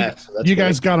dead last. So you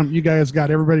guys got them. You guys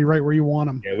got everybody right where you want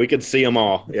them. Yeah, we could see them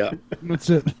all. Yeah, that's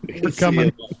it. We're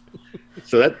coming.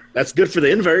 So that's good for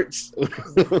the inverts.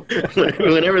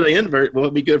 Whenever they invert, well,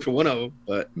 it'll be good for one of them.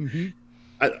 But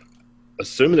I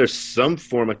assume there's some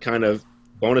form of kind of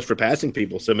bonus for passing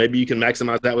people. So maybe you can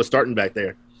maximize that with starting back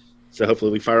there. So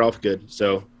hopefully we fire off good.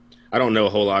 So I don't know a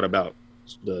whole lot about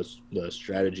the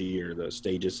strategy or the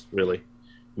stages, really.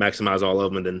 Maximize all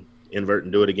of them and then invert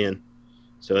and do it again.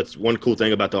 So that's one cool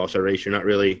thing about the All-Star race. You're not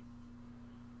really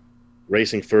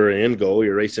racing for an end goal.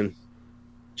 You're racing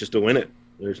just to win it.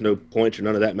 There's no points or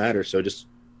none of that matters. So just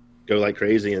go like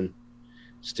crazy and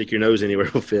stick your nose anywhere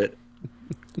it'll fit.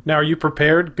 Now, are you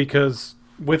prepared? Because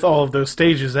with all of those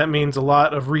stages, that means a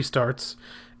lot of restarts.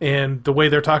 And the way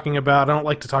they're talking about, I don't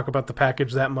like to talk about the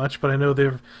package that much, but I know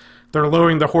they're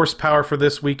lowering the horsepower for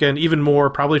this weekend even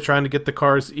more, probably trying to get the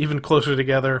cars even closer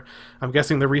together. I'm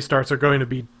guessing the restarts are going to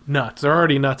be nuts. They're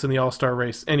already nuts in the All-Star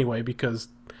race anyway because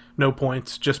no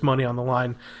points, just money on the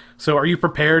line. So are you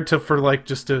prepared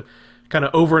just to kind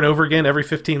of over and over again, every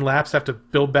 15 laps, have to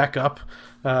build back up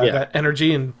that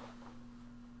energy? And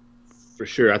for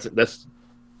sure, that's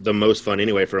the most fun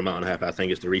anyway for a mile and a half, I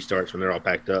think, is the restarts when they're all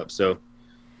packed up. So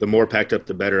the more packed up,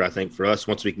 the better, I think, for us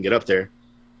once we can get up there.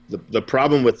 The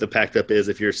problem with the packed up is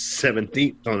if you're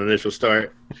 17th on the initial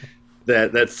start,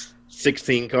 that's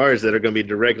 16 cars that are going to be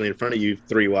directly in front of you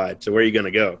 3 wide. So where are you going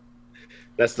to go?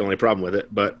 That's the only problem with it.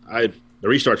 But the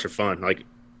restarts are fun. Like,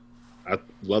 I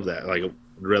love that. Like, I'd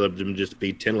rather them just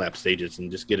be 10-lap stages and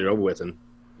just get it over with and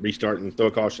restart and throw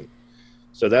a caution.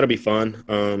 So that'll be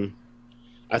fun.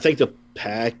 I think the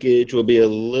package will be a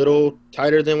little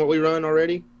tighter than what we run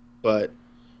already, but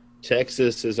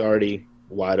Texas is already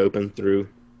wide open through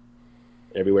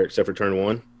everywhere except for turn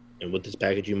 1. And with this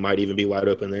package, you might even be wide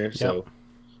open there. Yep. So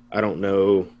I don't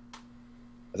know.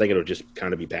 I think it'll just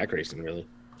kind of be pack racing, really.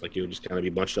 Like, you'll just kind of be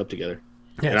bunched up together.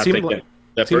 Yeah, and I think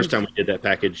that first time we did that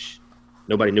package,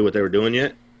 nobody knew what they were doing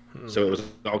yet. So it was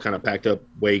all kind of packed up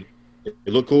it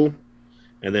looked cool.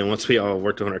 And then once we all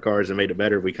worked on our cars and made it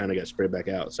better, we kind of got spread back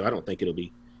out. So I don't think it'll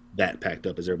be that packed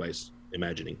up as everybody's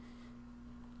imagining.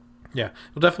 Yeah,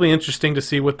 well, definitely interesting to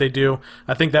see what they do.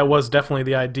 I think that was definitely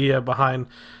the idea behind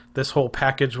this whole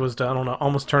package, was to, I don't know,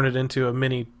 almost turn it into a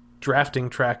mini drafting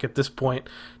track at this point,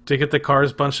 to get the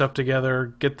cars bunched up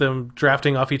together, get them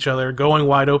drafting off each other, going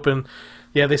wide open.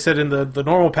 Yeah, they said in the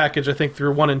normal package, I think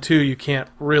through 1 and 2 you can't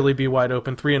really be wide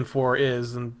open. 3 and 4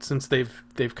 is, and since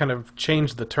they've kind of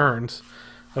changed the turns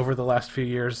over the last few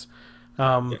years.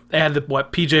 And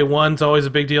PJ1's always a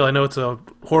big deal. I know it's a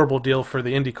horrible deal for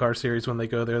the IndyCar series when they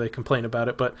go there. They complain about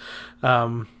it. But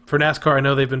for NASCAR, I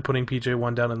know they've been putting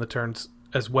PJ1 down in the turns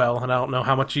as well. And I don't know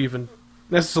how much you even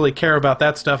necessarily care about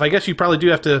that stuff. I guess you probably do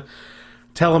have to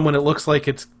tell them when it looks like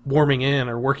it's warming in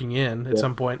or working in at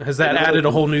some point. Has that added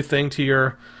a whole new thing to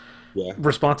your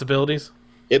responsibilities?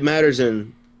 It matters,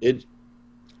 and it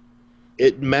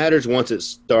matters once it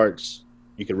starts.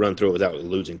 You can run through it without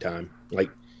losing time.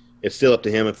 Like, it's still up to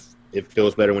him if it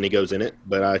feels better when he goes in it,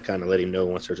 but I kind of let him know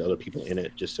once there's other people in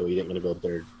it, just so he didn't want to go up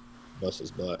there and bust his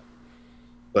butt.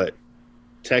 But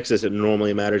Texas, it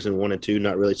normally matters in 1 and 2,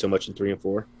 not really so much in 3 and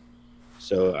 4.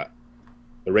 So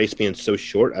the race being so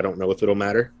short, I don't know if it'll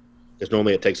matter, because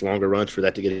normally it takes longer runs for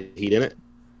that to get heat in it.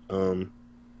 I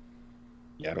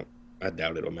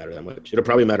doubt it'll matter that much. It'll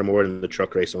probably matter more in the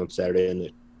truck race on Saturday and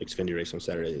the Xfinity race on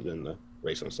Saturday than the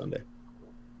race on Sunday.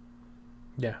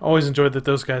 Yeah, always enjoyed that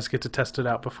those guys get to test it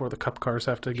out before the Cup cars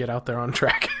have to get out there on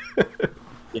track.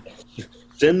 Yeah.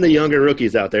 Send the younger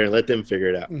rookies out there and let them figure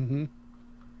it out. Mm-hmm.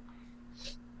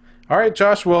 All right,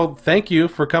 Josh. Well, thank you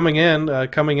for coming in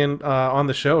on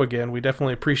the show again. We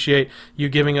definitely appreciate you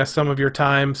giving us some of your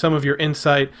time, some of your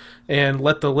insight, and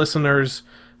let the listeners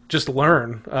just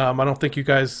learn. I don't think you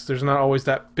guys, there's not always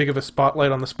that big of a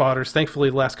spotlight on the spotters. Thankfully,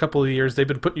 the last couple of years, they've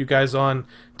been putting you guys on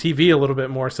TV a little bit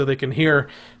more so they can hear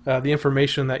the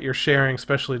information that you're sharing,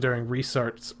 especially during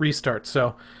restarts.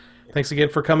 So thanks again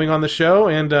for coming on the show,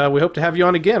 and we hope to have you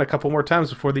on again a couple more times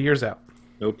before the year's out.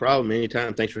 No problem.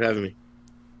 Anytime. Thanks for having me.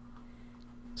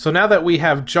 So now that we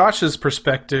have Josh's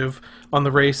perspective on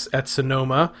the race at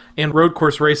Sonoma and road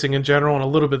course racing in general and a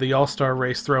little bit of the All-Star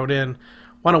race thrown in,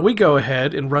 why don't we go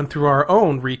ahead and run through our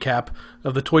own recap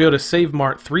of the Toyota Save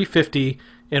Mart 350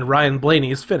 and Ryan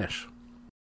Blaney's finish.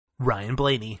 Ryan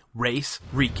Blaney Race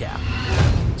Recap.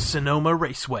 Sonoma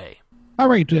Raceway. All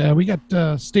right, we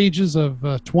got stages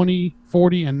of 20,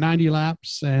 40, and 90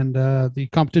 laps, and the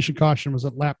competition caution was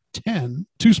at lap 10.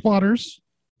 2 spotters,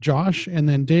 Josh, and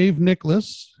then Dave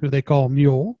Nicholas, who they call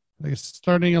Mule. They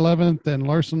starting 11th, and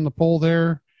Larson the pole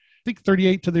there. I think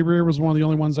 38 to the rear was one of the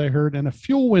only ones I heard, and a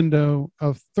fuel window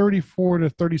of 34 to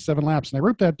 37 laps. And I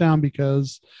wrote that down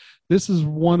because this is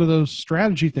one of those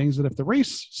strategy things that if the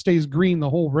race stays green the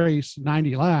whole race,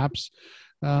 90 laps,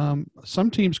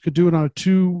 some teams could do it on a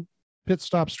 2 pit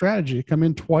stop strategy. Come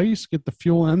in twice, get the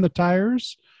fuel and the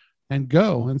tires, and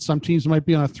go. And some teams might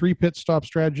be on a 3 pit stop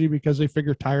strategy because they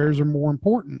figure tires are more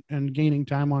important and gaining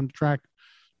time on track,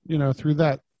 through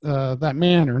that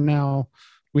manner. Now,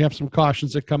 we have some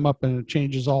cautions that come up and it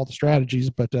changes all the strategies,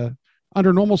 but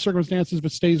under normal circumstances, if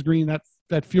it stays green, that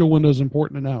that fuel window is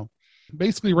important to know.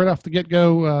 Basically, right off the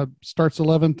get-go, starts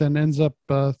 11th and ends up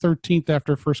 13th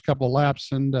after first couple of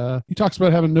laps. And he talks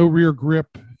about having no rear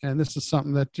grip, and this is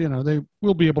something that they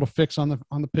will be able to fix on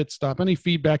the pit stop. Any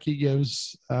feedback he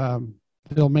gives,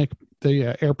 they'll make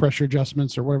the air pressure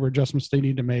adjustments or whatever adjustments they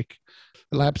need to make.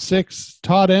 Lap 6,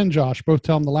 Todd and Josh both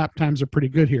tell them the lap times are pretty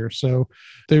good here. So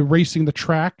they're racing the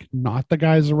track, not the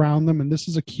guys around them. And this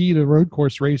is a key to road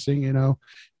course racing.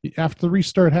 After the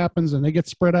restart happens and they get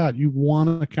spread out, you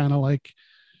want to kind of like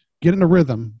get in a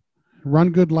rhythm,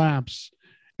 run good laps,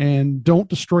 and don't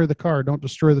destroy the car. Don't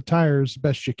destroy the tires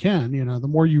best you can. The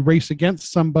more you race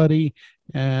against somebody,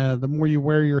 the more you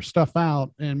wear your stuff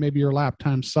out, and maybe your lap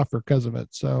times suffer because of it.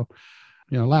 So,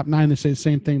 lap 9, they say the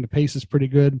same thing. The pace is pretty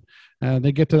good.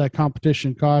 They get to that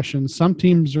competition caution. Some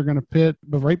teams are going to pit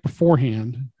right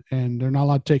beforehand, and they're not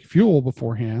allowed to take fuel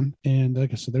beforehand. And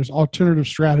like I said, there's alternative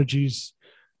strategies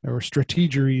or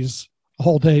strategies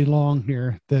all day long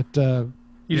here that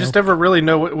you just never really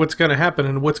know what's going to happen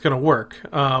and what's going to work.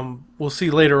 We'll see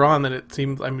later on that it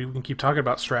seems, we can keep talking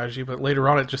about strategy, but later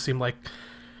on it just seemed like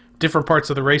different parts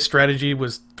of the race strategy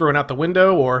was thrown out the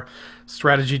window, or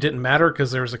strategy didn't matter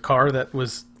because there was a car that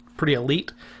was pretty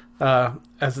elite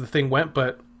as the thing went.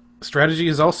 But strategy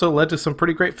has also led to some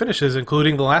pretty great finishes,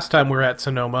 including the last time we were at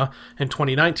Sonoma in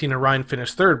 2019, and Ryan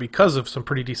finished third because of some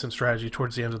pretty decent strategy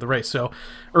towards the end of the race. So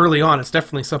early on, it's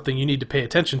definitely something you need to pay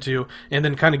attention to, and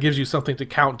then kind of gives you something to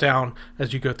count down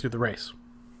as you go through the race.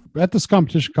 At this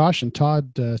competition caution,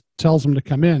 Todd tells them to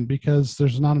come in because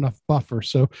there's not enough buffer.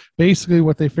 So basically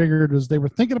what they figured was they were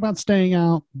thinking about staying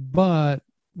out, but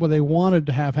what they wanted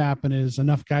to have happen is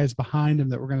enough guys behind them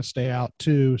that were going to stay out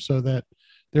too, so that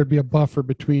there'd be a buffer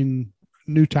between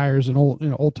new tires and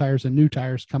old tires and new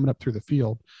tires coming up through the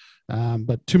field.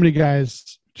 But too many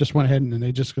guys just went ahead and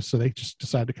they just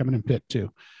decided to come in and pit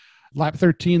too. Lap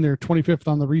 13, they're 25th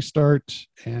on the restart,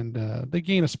 and they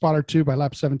gain a spot or two by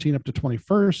lap 17 up to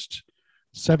 21st,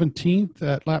 17th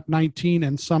at lap 19,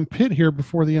 and some pit here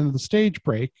before the end of the stage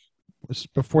break,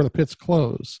 before the pits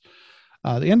close.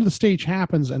 The end of the stage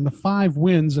happens, and the 5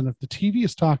 wins, and if the TV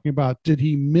is talking about did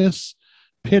he miss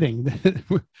pitting,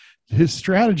 his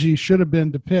strategy should have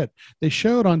been to pit. They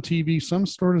showed on TV some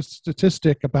sort of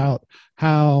statistic about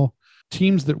how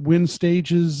teams that win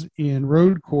stages in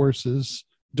road courses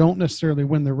don't necessarily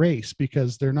win the race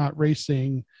because they're not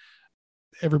racing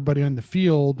everybody on the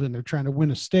field and they're trying to win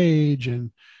a stage,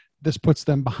 and this puts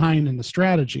them behind in the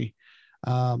strategy.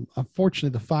 Unfortunately,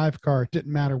 the 5 car, it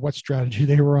didn't matter what strategy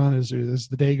they were on as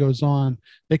the day goes on,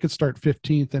 they could start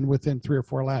 15th and within 3 or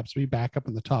 4 laps be back up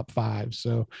in the top 5.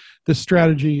 So this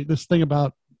strategy, this thing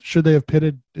about should they have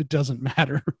pitted, it doesn't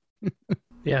matter.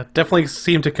 Yeah, definitely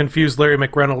seemed to confuse Larry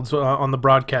McReynolds on the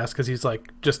broadcast because he's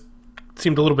like just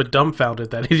seemed a little bit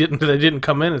dumbfounded that they didn't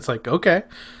come in. It's like, okay,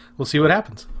 we'll see what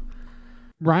happens.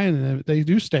 Ryan, they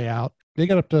do stay out. They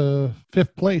got up to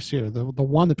 5th place here. The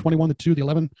 1, the 21, the 2, the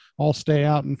 11 all stay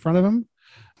out in front of him.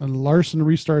 And Larson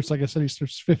restarts, like I said, he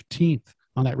starts 15th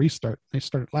on that restart. They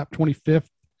start at lap 25th.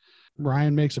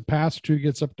 Ryan makes a pass or two,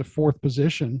 gets up to 4th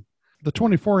position. The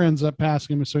 24 ends up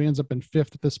passing him, so he ends up in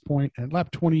 5th at this point. At lap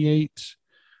 28,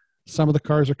 some of the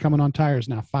cars are coming on tires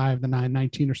now. 5, the 9,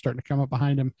 19 are starting to come up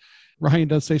behind him. Ryan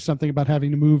does say something about having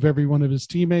to move every one of his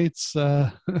teammates.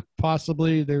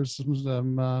 Possibly there's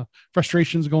some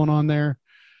frustrations going on there,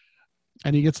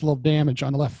 and he gets a little damage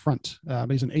on the left front.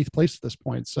 He's in 8th place at this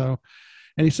point. So,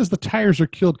 and he says the tires are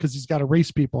killed because he's got to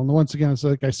race people. And once again, it's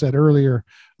like I said earlier,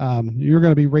 you're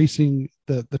going to be racing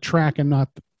the track and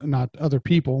not other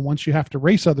people. Once you have to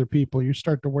race other people, you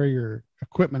start to wear your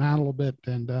equipment out a little bit,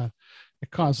 and it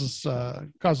causes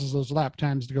those lap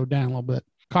times to go down a little bit.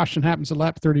 Caution happens at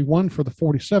lap 31 for the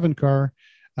 47 car.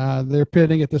 They're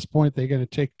pitting at this point. They're going to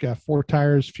take 4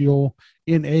 tires, fuel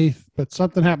in 8th, but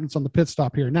something happens on the pit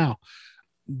stop here. Now,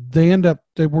 they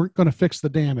weren't going to fix the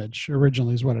damage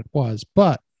originally is what it was.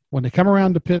 But when they come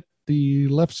around to pit the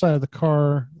left side of the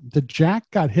car, the jack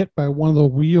got hit by one of the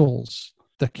wheels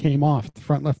that came off, the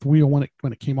front left wheel. When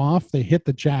it came off, they hit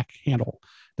the jack handle.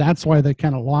 That's why they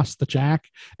kind of lost the jack.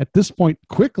 At this point,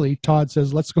 quickly, Todd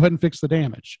says, let's go ahead and fix the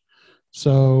damage.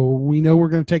 So we know we're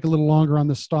going to take a little longer on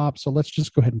this stop, so let's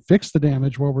just go ahead and fix the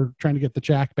damage while we're trying to get the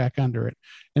jack back under it.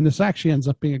 And this actually ends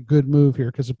up being a good move here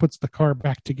because it puts the car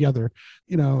back together.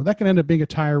 That can end up being a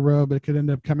tire rub. It could end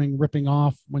up ripping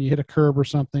off when you hit a curb or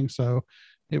something. So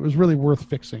it was really worth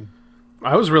fixing.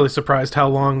 I was really surprised how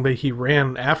long he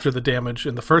ran after the damage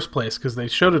in the first place because they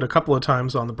showed it a couple of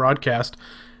times on the broadcast,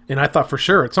 and I thought for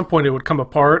sure at some point it would come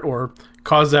apart or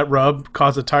cause that rub,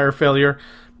 cause a tire failure.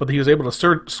 but he was able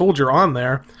to soldier on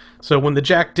there. So when the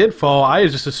jack did fall, I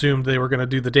just assumed they were going to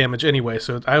do the damage anyway.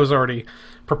 So I was already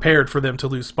prepared for them to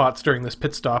lose spots during this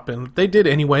pit stop, and they did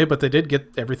anyway. But they did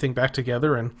get everything back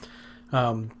together, and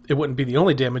it wouldn't be the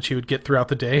only damage he would get throughout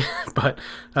the day, but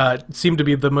it seemed to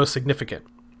be the most significant.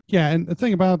 Yeah, and the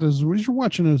thing about it is, when you're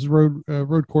watching those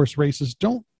road course races,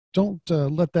 don't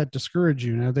let that discourage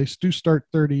you. Now, they do start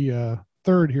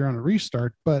third here on a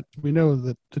restart, but we know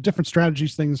that the different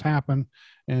strategies, things happen,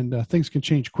 and things can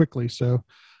change quickly. So,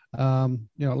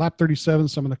 lap 37,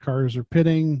 some of the cars are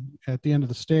pitting at the end of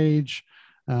the stage.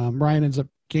 Ryan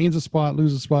gains a spot,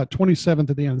 loses a spot, 27th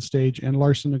at the end of the stage, and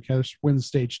Larson, of course, wins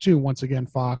stage 2. Once again,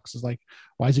 Fox is like,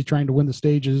 why is he trying to win the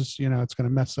stages? It's going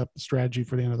to mess up the strategy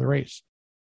for the end of the race.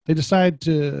 They decide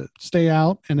to stay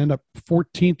out and end up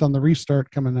 14th on the restart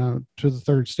coming out to the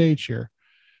third stage here.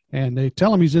 And they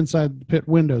tell him he's inside the pit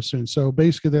window soon. So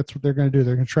basically that's what they're going to do.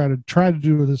 They're going to try to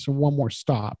do this in one more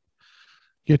stop,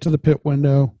 get to the pit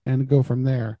window, and go from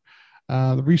there.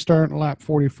 The restart in lap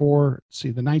 44. See,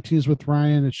 the 19 is with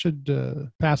Ryan. It should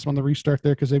pass him on the restart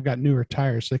there because they've got newer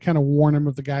tires. So they kind of warn him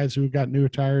of the guys who got newer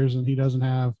tires and he doesn't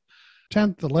have.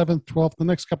 10th, 11th, 12th, the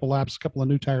next couple laps, a couple of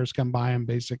new tires come by him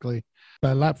basically.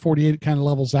 By lap 48, it kind of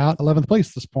levels out. 11th place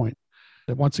at this point.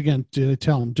 And once again, they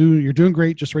tell him, you're doing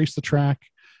great, just race the track.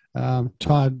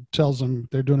 Todd tells him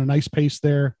they're doing a nice pace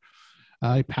there.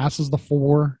 He passes the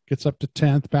 4, gets up to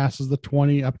 10th, passes the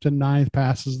 20, up to 9th,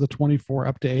 passes the 24,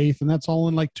 up to 8th, and that's all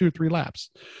in like 2 or 3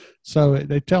 laps. So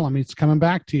they tell him he's coming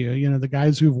back to you. The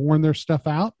guys who've worn their stuff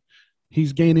out,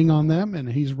 he's gaining on them,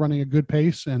 and he's running a good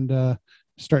pace and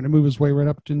starting to move his way right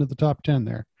up into the top 10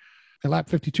 there. And lap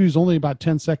 52 is only about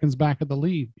 10 seconds back of the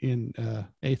lead in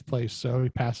 8th place. So he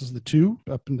passes the 2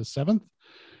 up into 7th.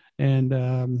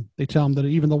 And they tell him that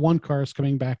even the 1 car is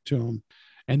coming back to him.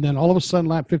 And then all of a sudden,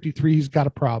 lap 53, he's got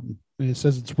a problem. And he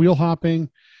says it's wheel hopping.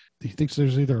 He thinks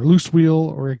there's either a loose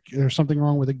wheel or there's something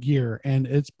wrong with a gear. And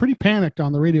it's pretty panicked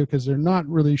on the radio because they're not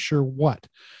really sure what.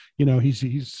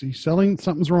 He's selling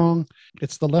something's wrong.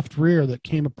 It's the left rear that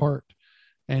came apart.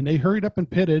 And they hurried up and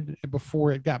pitted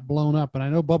before it got blown up. And I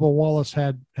know Bubba Wallace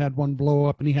had one blow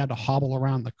up and he had to hobble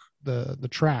around the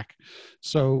track.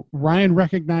 So Ryan,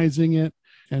 recognizing it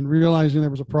and realizing there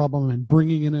was a problem and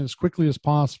bringing it in as quickly as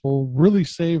possible, really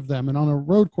saved them. And on a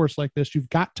road course like this, you've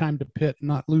got time to pit and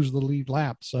not lose the lead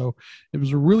lap. So it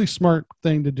was a really smart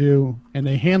thing to do, and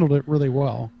they handled it really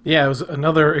well. Yeah, it was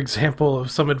another example of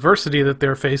some adversity that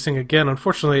they're facing. Again,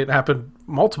 unfortunately, it happened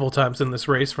multiple times in this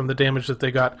race, from the damage that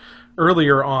they got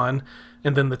earlier on,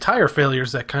 and then the tire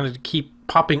failures that kind of keep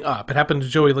popping up. It happened to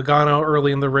Joey Logano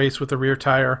early in the race with the rear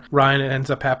tire. Ryan, it ends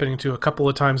up happening to a couple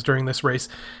of times during this race.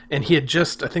 And he had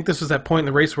I think this was that point in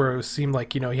the race where it seemed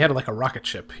like, he had like a rocket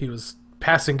ship. He was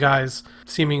passing guys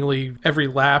seemingly every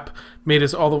lap, made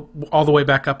us all the way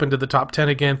back up into the top 10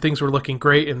 again. Things were looking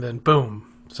great, and then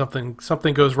boom,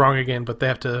 something goes wrong again, but they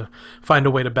have to find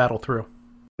a way to battle through.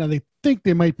 Now they think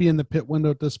they might be in the pit window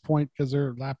at this point because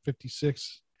they're lap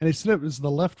 56. And they said it was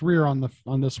the left rear on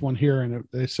this one here, and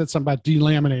they said something about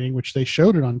delaminating, which they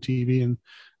showed it on TV, and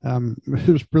it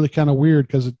was really kind of weird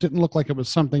because it didn't look like it was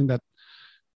something that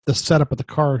the setup of the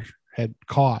car had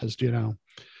caused,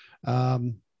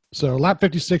 So lap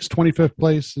 56, 25th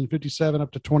place, and 57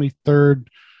 up to 23rd,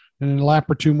 and in a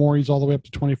lap or 2 more, he's all the way up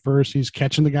to 21st. He's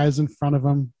catching the guys in front of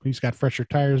him. He's got fresher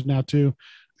tires now too,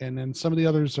 and then some of the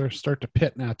others start to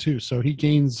pit now too. So he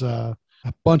gains a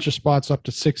bunch of spots up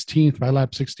to 16th by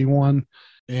lap 61,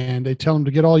 and they tell him to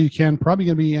get all you can. Probably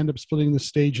going to end up splitting the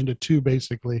stage into 2,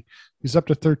 basically. He's up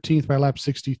to 13th by lap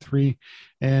 63,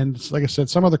 and like I said,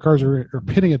 some other cars are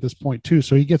pitting at this point too,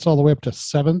 so he gets all the way up to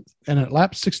 7th, and at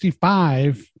lap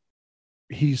 65,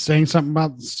 he's saying something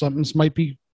about something might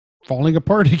be falling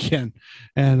apart again,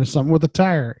 and it's something with the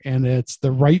tire, and it's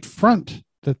the right front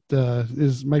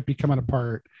that might be coming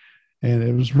apart. And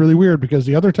it was really weird because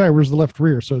the other tire was the left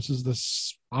rear. So this is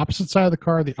the opposite side of the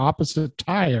car, the opposite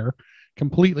tire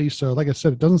completely. So like I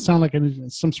said, it doesn't sound like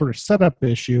some sort of setup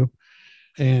issue.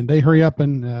 And they hurry up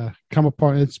and come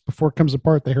apart. It's before it comes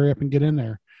apart, they hurry up and get in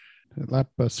there. At lap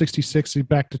 66, he's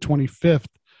back to 25th.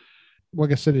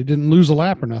 Like I said, he didn't lose a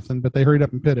lap or nothing, but they hurried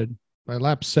up and pitted. By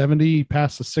lap 70, he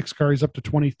passed the 6 car. He's up to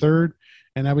 23rd.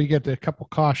 And now we get a couple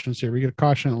cautions here. We get a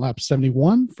caution at lap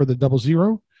 71 for the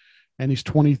 00. And he's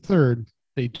 23rd.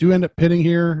 They do end up pitting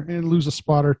here and lose a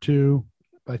spot or 2.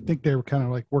 I think they were kind of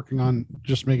like working on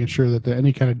just making sure that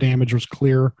any kind of damage was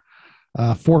clear.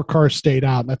 4 cars stayed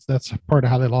out. That's part of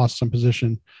how they lost some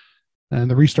position. And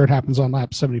the restart happens on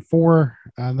lap 74.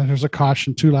 And then there's a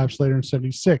caution 2 laps later in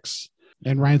 76.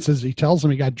 And Ryan says he tells him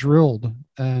he got drilled.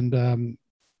 And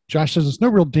Josh says there's no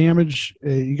real damage.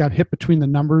 You got hit between the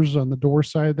numbers on the door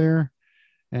side there,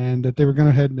 and that they were going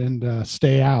to head and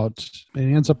stay out. And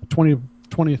he ends up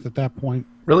 20th at that point.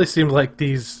 Really seemed like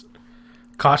these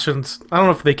cautions, I don't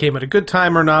know if they came at a good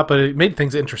time or not, but it made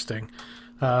things interesting.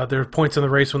 There were points in the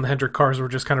race when the Hendrick cars were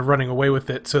just kind of running away with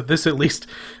it. So this at least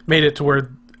made it to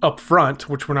where up front,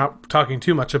 which we're not talking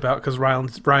too much about because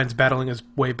Ryan's battling his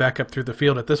way back up through the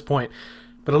field at this point,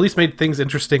 but at least made things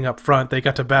interesting up front. They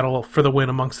got to battle for the win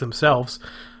amongst themselves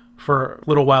for a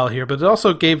little while here, but it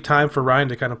also gave time for Ryan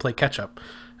to kind of play catch-up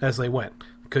as they went.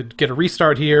 Could get a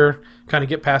restart here, kind of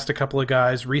get past a couple of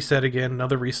guys, reset again,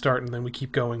 another restart, and then we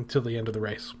keep going till the end of the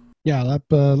race. Yeah,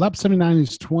 lap 79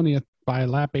 is 20th. By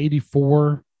lap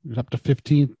 84, he's up to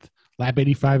 15th. Lap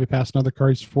 85, he passed another car,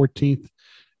 he's 14th.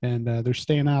 And they're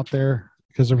staying out there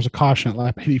because there was a caution at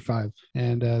lap 85.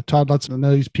 And Todd lets them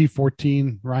know he's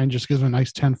P14. Ryan just gives him a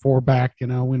nice 10-4 back. We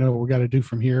know what we got to do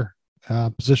from here,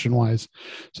 position-wise.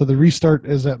 So the restart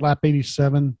is at lap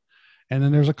 87. And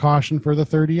then there's a caution for the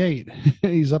 38.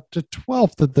 He's up to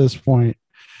 12th at this point.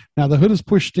 Now the hood is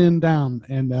pushed in down,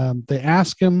 and they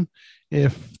ask him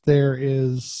if there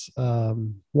is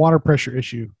water pressure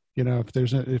issue,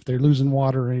 if they're losing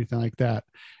water or anything like that.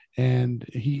 And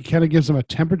he kind of gives them a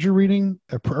temperature reading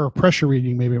or pressure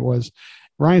reading, maybe it was.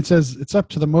 Ryan says, it's up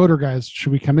to the motor guys.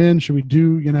 Should we come in? Should we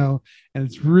do, and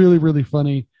it's really, really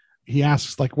funny. He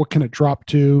asks, like, what can it drop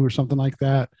to or something like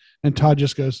that? And Todd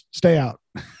just goes, stay out.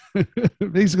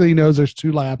 Basically, he knows there's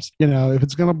 2 laps. If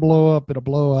it's going to blow up, it'll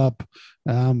blow up.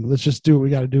 Let's just do what we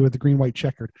got to do with the green, white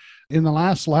checkered. In the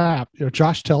last lap,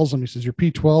 Josh tells him, he says, you're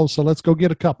P12, so let's go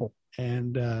get a couple.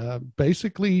 And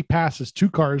basically, he passes 2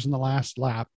 cars in the last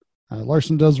lap.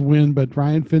 Larson does win, but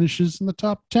Ryan finishes in the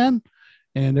top 10.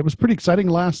 And it was pretty exciting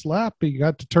last lap. He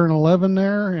got to turn 11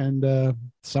 there, and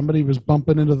somebody was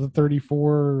bumping into the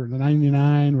 34 or the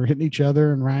 99. We're hitting each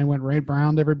other, and Ryan went right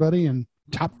around everybody and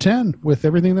top 10 with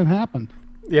everything that happened.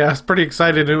 Yeah, I was pretty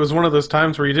excited. It was one of those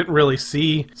times where you didn't really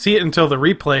see it until the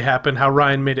replay happened, how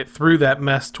Ryan made it through that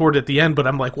mess toward at the end, but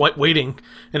I'm like, waiting,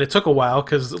 and it took a while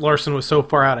because Larson was so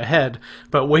far out ahead,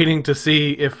 but waiting to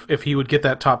see if he would get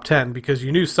that top 10 because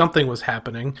you knew something was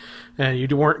happening, and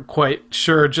you weren't quite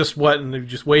sure just what, and you're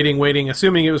just waiting,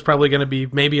 assuming it was probably going to be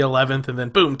maybe 11th, and then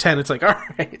boom, 10. It's like, all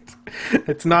right.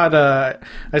 It's not,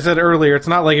 I said earlier, it's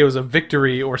not like it was a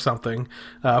victory or something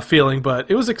feeling, but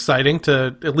it was exciting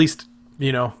to at least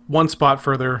one spot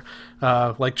further,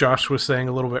 like Josh was saying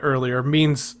a little bit earlier,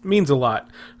 means a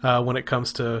lot when it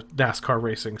comes to NASCAR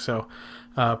racing. So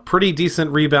pretty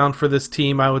decent rebound for this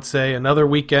team, I would say. Another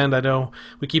weekend, I know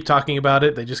we keep talking about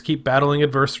it. They just keep battling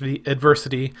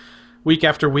adversity week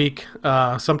after week,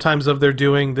 sometimes of their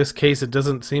doing. This case, it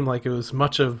doesn't seem like it was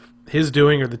much of his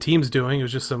doing or the team's doing. It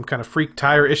was just some kind of freak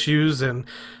tire issues and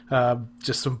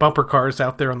just some bumper cars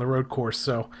out there on the road course.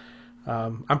 So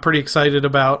I'm pretty excited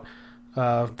about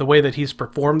the way that he's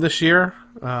performed this year.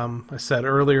 I said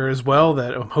earlier as well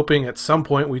that I'm hoping at some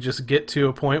point we just get to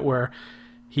a point where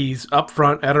he's up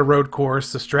front at a road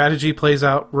course, the strategy plays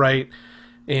out right,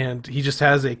 and he just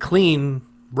has a clean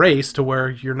race to where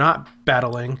you're not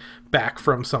battling back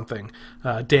from something,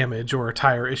 damage or a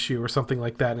tire issue or something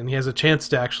like that, and he has a chance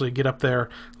to actually get up there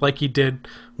like he did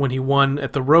when he won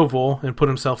at the Roval and put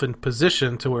himself in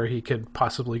position to where he could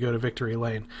possibly go to victory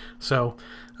lane. So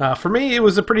for me, it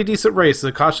was a pretty decent race.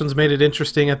 The cautions made it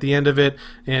interesting at the end of it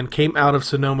and came out of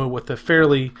Sonoma with a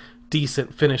fairly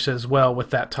decent finish as well with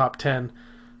that top 10.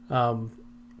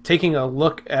 Taking a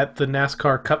look at the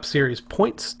NASCAR Cup Series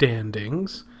point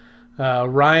standings,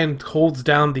 Ryan holds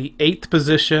down the 8th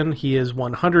position. He is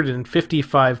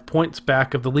 155 points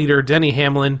back of the leader, Denny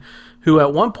Hamlin, who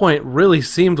at one point really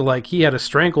seemed like he had a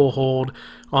stranglehold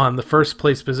on the first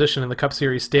place position in the Cup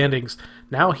Series standings.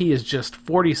 Now he is just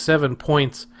 47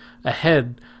 points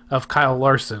ahead of Kyle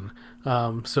Larson.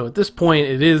 So at this point,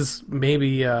 it is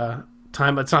maybe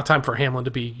time. It's not time for Hamlin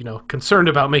to be, concerned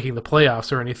about making the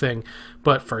playoffs or anything.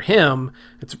 But for him,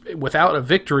 it's without a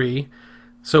victory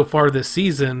so far this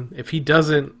season. If he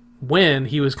doesn't win,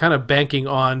 he was kind of banking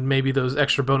on maybe those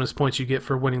extra bonus points you get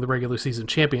for winning the regular season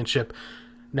championship.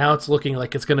 Now it's looking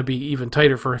like it's going to be even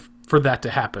tighter for that to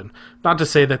happen. Not to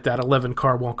say that 11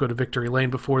 car won't go to victory lane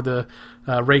before the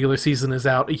regular season is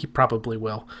out. He probably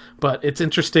will. But it's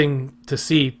interesting to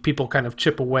see people kind of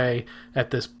chip away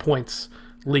at this points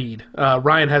lead.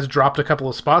 Ryan has dropped a couple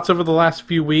of spots over the last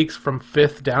few weeks from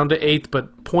 5th down to 8th,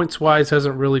 but points-wise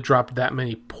hasn't really dropped that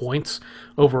many points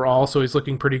overall, so he's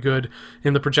looking pretty good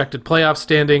in the projected playoff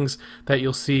standings that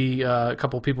you'll see a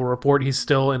couple of people report. He's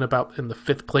still in the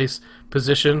 5th place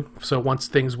position, so once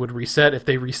things would reset, if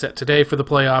they reset today for the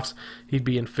playoffs, he'd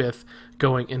be in 5th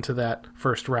going into that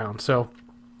first round. So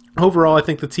overall, I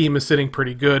think the team is sitting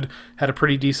pretty good. Had a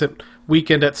pretty decent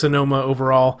weekend at Sonoma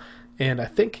overall. And I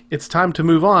think it's time to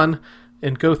move on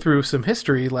and go through some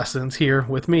history lessons here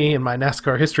with me in my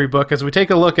NASCAR history book as we take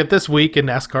a look at this week in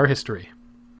NASCAR history.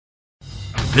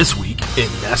 This week in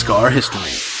NASCAR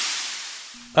history.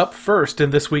 Up first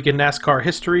in This Week in NASCAR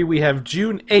history, we have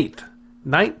June 8th,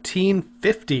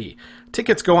 1950.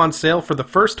 Tickets go on sale for the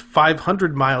first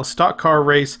 500-mile stock car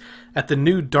race at the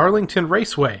new Darlington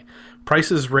Raceway.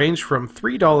 Prices range from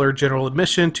 $3 general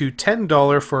admission to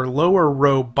 $10 for lower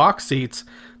row box seats.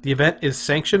 The event is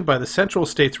sanctioned by the Central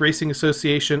States Racing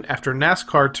Association after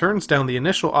NASCAR turns down the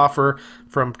initial offer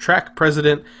from track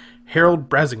president Harold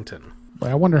Brasington.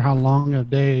 I wonder how long a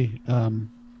day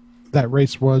that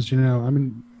race was. I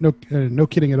mean, no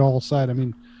kidding at all aside. I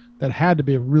mean, that had to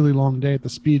be a really long day at the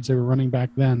speeds they were running back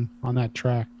then on that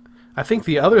track. I think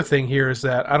the other thing here is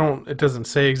that it doesn't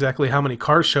say exactly how many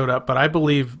cars showed up, but I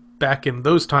believe back in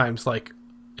those times, like,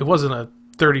 it wasn't a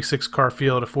 36 car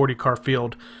field, a 40 car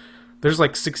field. There's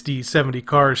like 60, 70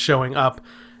 cars showing up,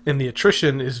 and the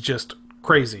attrition is just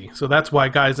crazy. So that's why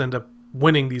guys end up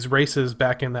winning these races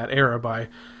back in that era by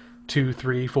 2,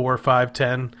 3, 4, 5,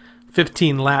 10,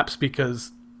 15 laps,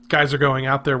 because guys are going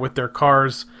out there with their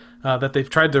cars that they've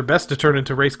tried their best to turn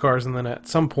into race cars, and then at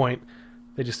some point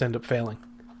they just end up failing.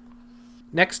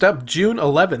 Next up, June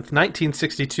 11th,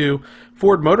 1962,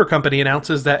 Ford Motor Company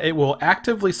announces that it will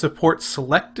actively support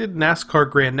selected NASCAR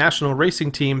Grand National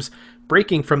racing teams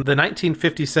breaking from the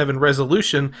 1957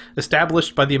 resolution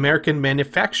established by the American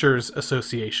Manufacturers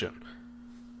Association.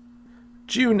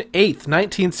 June 8th,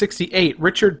 1968,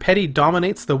 Richard Petty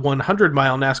dominates the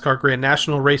 100-mile NASCAR Grand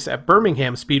National race at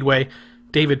Birmingham Speedway.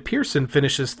 David Pearson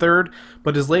finishes third,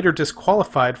 but is later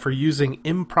disqualified for using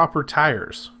improper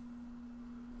tires.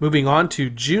 Moving on to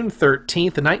June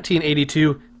 13th,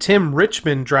 1982, Tim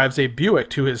Richmond drives a Buick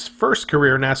to his first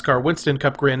career NASCAR Winston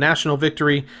Cup Grand National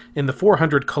victory in the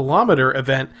 400-kilometer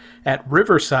event at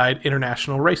Riverside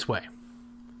International Raceway.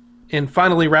 And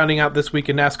finally, rounding out this week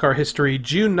in NASCAR history,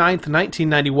 June 9th,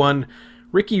 1991,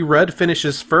 Ricky Rudd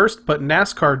finishes first, but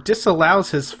NASCAR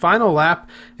disallows his final lap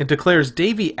and declares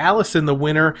Davey Allison the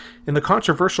winner in the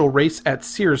controversial race at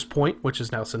Sears Point, which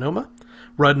is now Sonoma.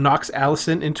 Rudd knocks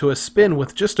Allison into a spin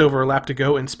with just over a lap to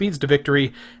go and speeds to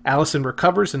victory. Allison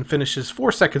recovers and finishes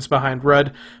 4 seconds behind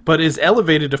Rudd, but is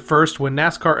elevated to first when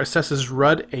NASCAR assesses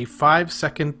Rudd a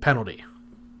 5-second penalty.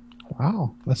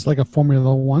 Wow, that's like a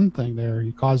Formula One thing there.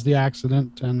 You caused the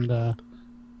accident, and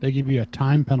they give you a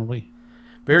time penalty.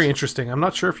 Very interesting. I'm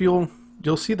not sure if you'll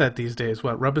see that these days.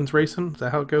 What, Rubbin's racing? Is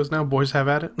that how it goes now? Boys have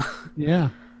at it? Yeah.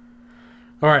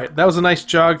 All right, that was a nice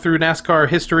jog through NASCAR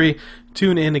history.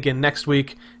 Tune in again next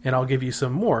week, and I'll give you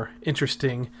some more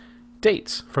interesting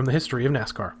dates from the history of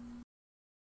NASCAR.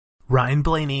 Ryan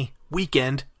Blaney,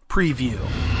 Weekend Preview.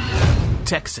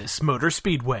 Texas Motor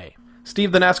Speedway.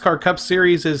 Steve, the NASCAR Cup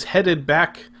Series is headed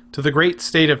back to the great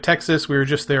state of Texas. We were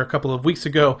just there a couple of weeks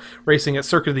ago, racing at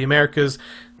Circuit of the Americas.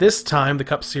 This time, the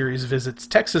Cup Series visits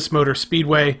Texas Motor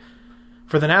Speedway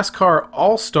for the NASCAR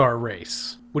All-Star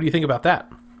Race. What do you think about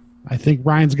that? I think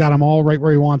Ryan's got them all right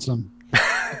where he wants them.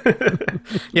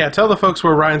 Yeah, tell the folks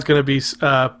where Ryan's going to be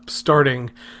starting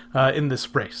in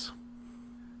this race.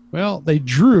 Well, they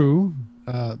drew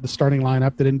the starting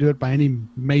lineup. They didn't do it by any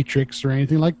matrix or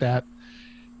anything like that.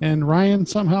 And Ryan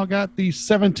somehow got the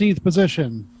 17th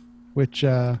position, which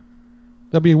there'll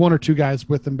be 1 or 2 guys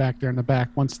with him back there in the back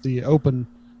once the open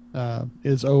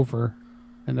is over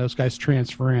and those guys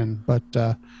transfer in.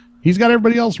 But he's got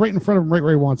everybody else right in front of him, right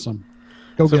where he wants them.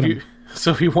 Go get him.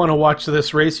 So if you want to watch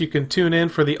this race, you can tune in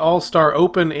for the All-Star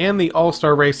Open and the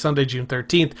All-Star Race Sunday, June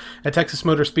 13th at Texas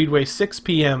Motor Speedway. 6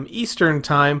 p.m. Eastern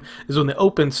Time is when the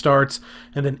Open starts,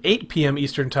 and then 8 p.m.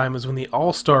 Eastern Time is when the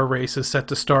All-Star Race is set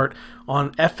to start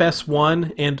on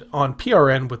FS1 and on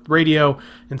PRN with radio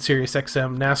and Sirius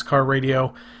XM NASCAR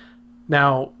radio.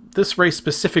 Now, this race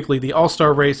specifically, the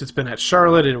All-Star Race, it's been at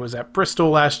Charlotte, it was at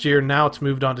Bristol last year, now it's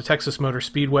moved on to Texas Motor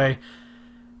Speedway,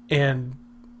 and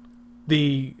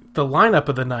the lineup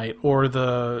of the night, or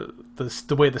the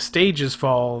way the stages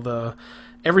fall,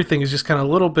 everything is just kind of a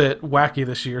little bit wacky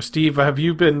this year. Steve, have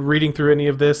you been reading through any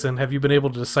of this, and have you been able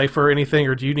to decipher anything,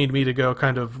 or do you need me to go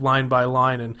kind of line by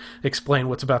line and explain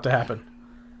what's about to happen?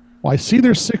 Well, I see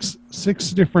there's six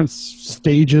different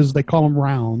stages. They call them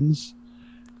rounds,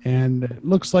 and it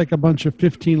looks like a bunch of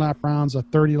 15-lap rounds, a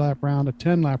 30-lap round, a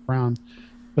 10-lap round,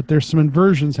 but there's some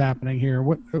inversions happening here.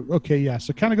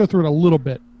 So kind of go through it a little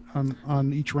bit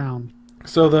on each round.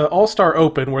 So the All-Star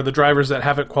Open, where the drivers that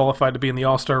haven't qualified to be in the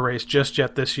All-Star race just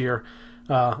yet this year,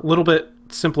 a little bit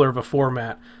simpler of a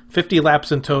format. 50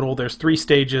 laps in total. There's 3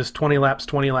 stages, 20 laps,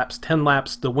 20 laps, 10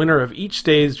 laps. The winner of each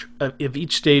stage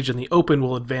in the Open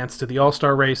will advance to the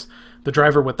All-Star race. The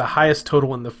driver with the highest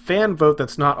total in the fan vote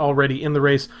that's not already in the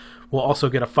race will also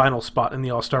get a final spot in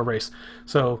the All-Star race.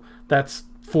 So that's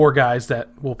 4 guys that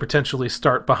will potentially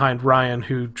start behind Ryan,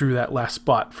 who drew that last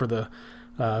spot for the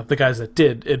guys that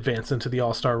did advance into the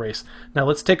All-Star race. Now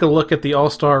let's take a look at the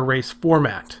All-Star race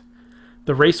format.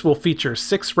 The race will feature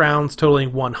 6 rounds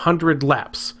totaling 100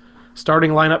 laps.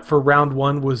 Starting lineup for round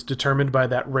 1 was determined by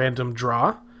that random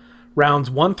draw.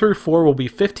 Rounds 1 through 4 will be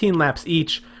 15 laps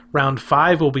each. Round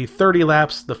 5 will be 30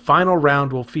 laps. The final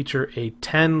round will feature a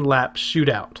 10-lap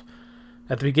shootout.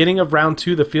 At the beginning of round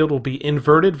 2, the field will be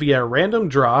inverted via a random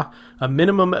draw, a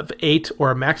minimum of 8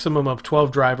 or a maximum of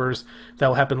 12 drivers. That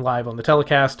will happen live on the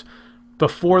telecast.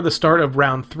 Before the start of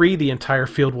round 3, the entire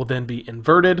field will then be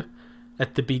inverted.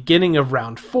 At the beginning of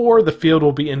round 4, the field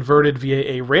will be inverted via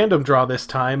a random draw this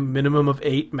time, minimum of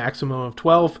 8, maximum of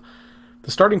 12.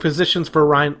 The starting positions for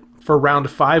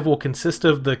round 5 will consist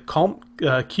of the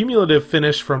cumulative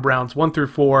finish from rounds 1 through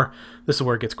 4. This is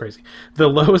where it gets crazy. The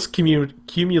lowest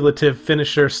cumulative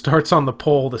finisher starts on the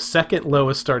pole, the second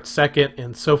lowest starts second,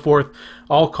 and so forth.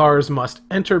 All cars must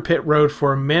enter pit road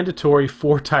for a mandatory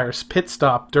 4-tire pit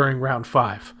stop during round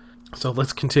 5. So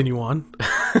let's continue on.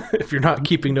 If you're not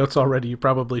keeping notes already, you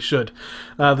probably should.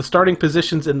 The starting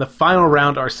positions in the final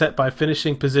round are set by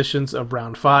finishing positions of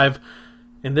round 5.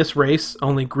 In this race,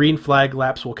 only green flag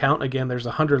laps will count. Again, there's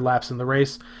 100 laps in the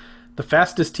race. The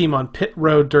fastest team on pit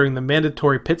road during the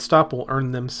mandatory pit stop will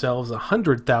earn themselves a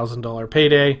 $100,000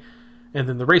 payday. And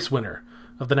then the race winner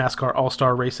of the NASCAR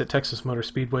All-Star race at Texas Motor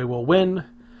Speedway will win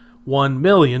 $1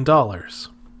 million.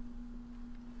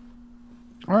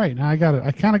 All right, now I got it.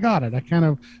 I kind of got it.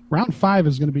 Round 5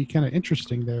 is going to be kind of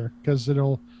interesting there because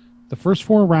the first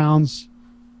 4 rounds,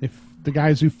 if the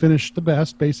guys who finish the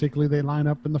best, basically they line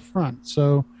up in the front.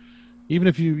 So even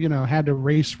if you had to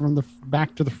race from the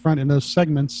back to the front in those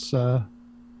segments,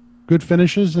 good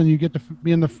finishes, and you get to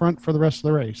be in the front for the rest of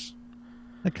the race.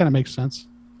 That kind of makes sense.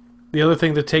 The other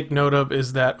thing to take note of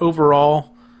is that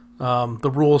overall,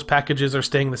 the rules packages are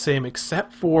staying the same,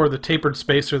 except for the tapered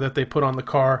spacer that they put on the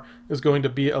car is going to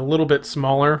be a little bit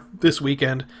smaller this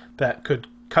weekend. That could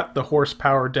cut the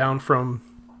horsepower down from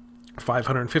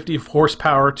 550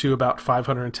 horsepower to about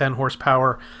 510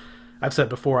 horsepower. I've said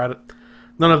before,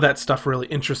 none of that stuff really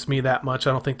interests me that much.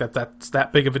 I don't think that's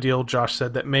that big of a deal. Josh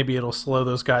said that maybe it'll slow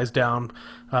those guys down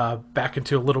back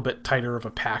into a little bit tighter of a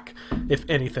pack, if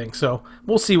anything. So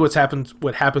we'll see what happens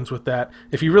with that.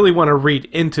 If you really want to read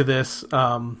into this,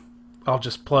 I'll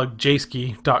just plug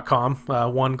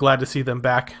jski.com. Glad to see them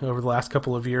back over the last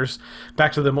couple of years,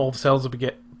 back to their old selves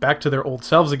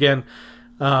again.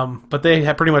 But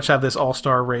they pretty much have this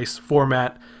all-star race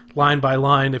format line by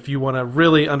line if you want to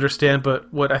really understand.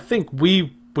 But what I think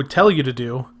we would tell you to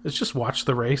do is just watch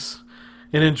the race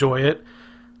and enjoy it.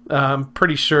 I'm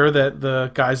pretty sure that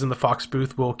the guys in the Fox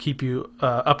booth will keep you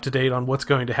up to date on what's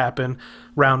going to happen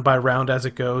round by round as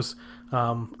it goes.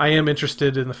 I am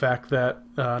interested in the fact that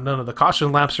none of the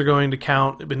caution laps are going to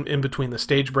count in between the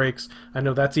stage breaks. I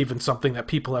know that's even something that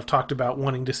people have talked about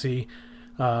wanting to see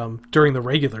during the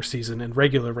regular season and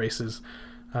regular races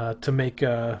to make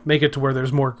it to where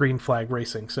there's more green flag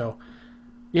racing. So,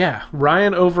 yeah,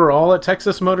 Ryan overall at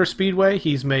Texas Motor Speedway,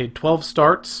 he's made 12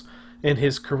 starts in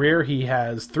his career. He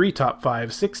has 3 top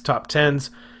 5s, 6 top 10s,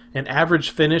 an average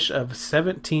finish of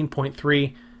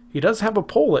 17.3. He does have a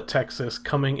pole at Texas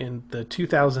coming in the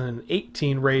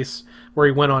 2018 race where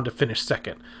he went on to finish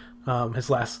second. His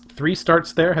last 3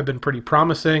 starts there have been pretty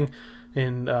promising.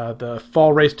 In the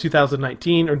fall race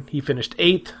 2019, he finished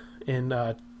 8th.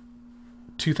 In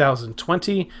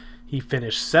 2020, he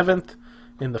finished 7th.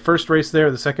 In the first race there,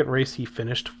 the second race, he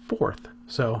finished 4th.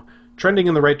 So trending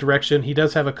in the right direction. He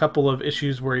does have a couple of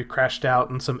issues where he crashed out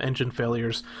and some engine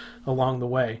failures along the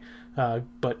way.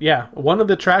 But yeah, one of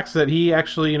the tracks that he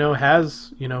actually,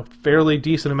 has, fairly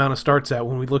decent amount of starts at.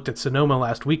 When we looked at Sonoma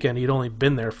last weekend, he'd only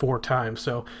been there 4 times.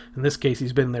 So in this case,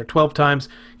 he's been there 12 times.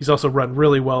 He's also run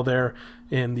really well there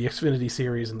in the Xfinity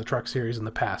Series and the Truck Series in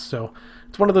the past. So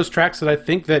it's one of those tracks that I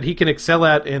think that he can excel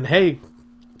at. And hey,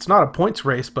 it's not a points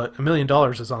race, but $1 million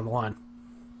is on the line.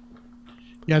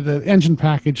 Yeah, the engine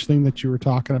package thing that you were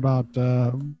talking about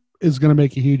is going to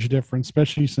make a huge difference,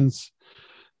 especially since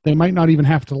they might not even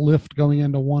have to lift going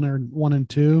into 1 and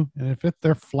 2. And if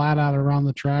they're flat out around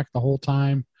the track the whole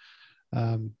time,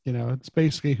 it's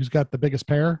basically who's got the biggest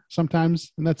pair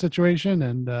sometimes in that situation.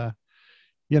 And,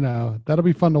 that'll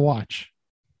be fun to watch.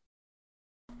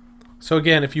 So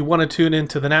again, if you want to tune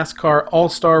into the NASCAR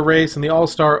All-Star Race and the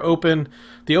All-Star Open,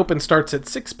 the Open starts at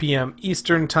 6 p.m.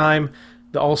 Eastern Time.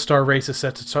 The All-Star Race is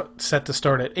set to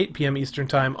start at 8 p.m. Eastern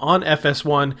Time on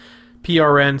FS1,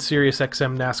 PRN,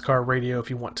 SiriusXM NASCAR Radio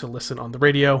if you want to listen on the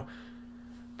radio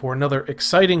for another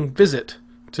exciting visit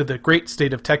to the great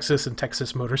state of Texas and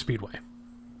Texas Motor Speedway.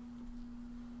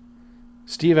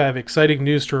 Steve, I have exciting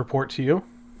news to report to you.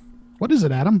 What is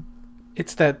it, Adam?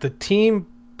 It's that the Team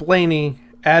Blaney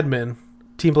admin,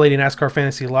 Team Blaney NASCAR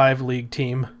Fantasy Live League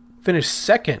team, finished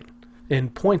second in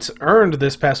points earned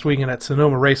this past weekend at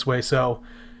Sonoma Raceway. So,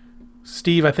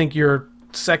 Steve, I think you're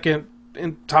second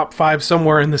in top 5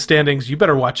 somewhere in the standings. You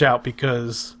better watch out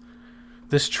because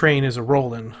this train is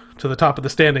a-rolling to the top of the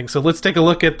standings. So let's take a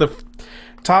look at the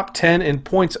top 10 in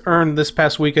points earned this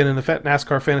past weekend in the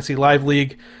NASCAR Fantasy Live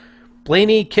League.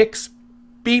 Blaney Kicks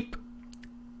Beep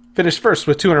finished first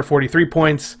with 243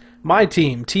 points. My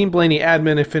team, Team Blaney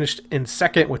Admin, finished in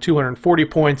second with 240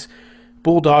 points.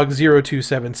 Bulldog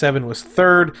 0277 was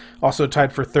third. Also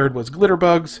tied for third was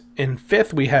Glitterbugs. In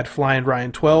fifth, we had Flying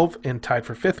Ryan 12. And tied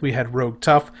for fifth, we had Rogue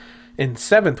Tough. In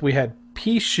seventh, we had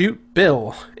P-Shoot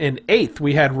Bill. In eighth,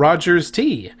 we had Rogers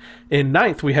T. In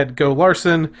ninth, we had Go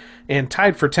Larson. And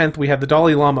tied for 10th, we had the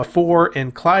Dalai Lama 4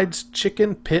 and Clyde's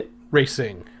Chicken Pit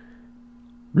Racing.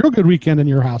 Real good weekend in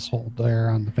your household there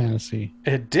on the fantasy.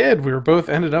 It did. We were both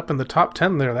ended up in the top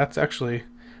 10 there. That's actually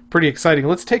pretty exciting.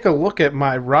 Let's take a look at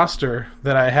my roster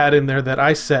that I had in there that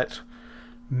I set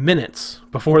minutes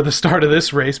before the start of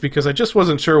this race because I just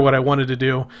wasn't sure what I wanted to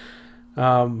do.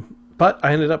 But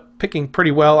I ended up picking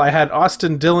pretty well. I had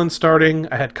Austin Dillon starting.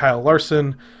 I had Kyle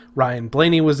Larson. Ryan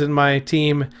Blaney was in my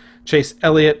team. Chase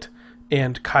Elliott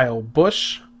and Kyle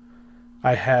Busch.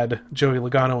 I had Joey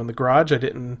Logano in the garage. I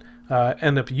didn't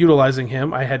end up utilizing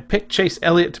him. I had picked Chase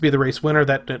Elliott to be the race winner.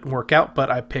 That didn't work out,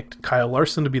 but I picked Kyle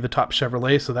Larson to be the top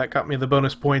Chevrolet, so that got me the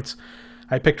bonus points.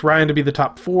 I picked Ryan to be the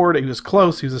top Ford. He was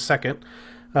close. He was a second.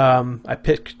 I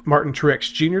picked Martin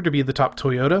Truex Jr. to be the top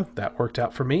Toyota. That worked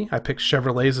out for me. I picked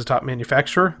Chevrolet as the top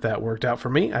manufacturer. That worked out for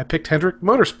me. I picked Hendrick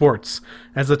Motorsports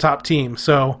as the top team.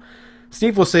 So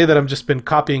Steve will say that I've just been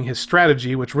copying his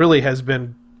strategy, which really has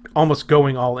been almost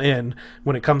going all in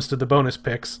when it comes to the bonus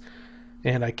picks.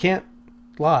 And I can't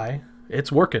lie,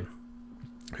 it's working.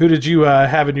 Who did you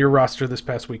have in your roster this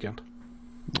past weekend?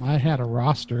 I had a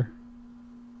roster.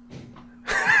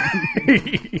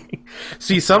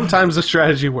 See, sometimes the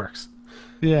strategy works.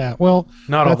 Yeah, well,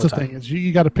 Not all that's the the time. thing. Is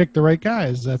you got to pick the right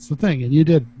guys. That's the thing, and you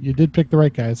did pick the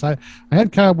right guys. I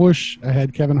had Kyle Busch. I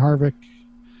had Kevin Harvick.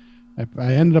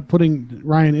 I ended up putting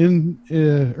Ryan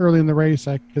in early in the race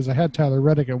because I had Tyler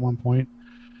Reddick at one point.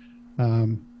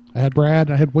 I had Brad.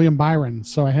 I had William Byron.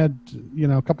 So I had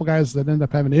a couple guys that ended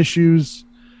up having issues,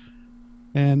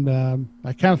 and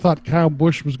I kind of thought Kyle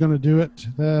Busch was going to do it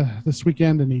this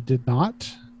weekend, and he did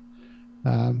not.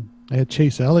 I had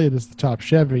Chase Elliott as the top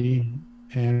Chevy,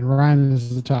 and Ryan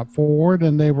is the top Ford,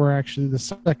 and they were actually the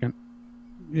second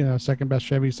best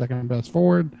Chevy, second best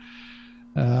Ford.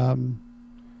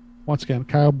 Once again,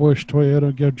 Kyle Busch,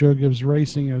 Toyota, Joe Gibbs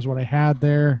Racing is what I had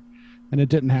there, and it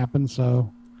didn't happen.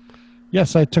 So,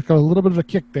 yes, I took a little bit of a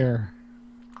kick there.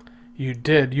 You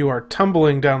did. You are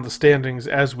tumbling down the standings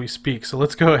as we speak. So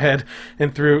let's go ahead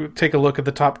and take a look at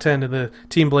the top 10 of the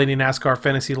Team Blaney NASCAR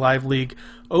Fantasy Live League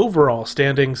overall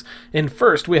standings. In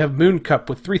first, we have Moon Cup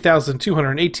with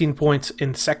 3,218 points.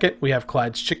 In second, we have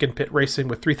Clyde's Chicken Pit Racing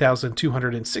with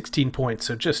 3,216 points.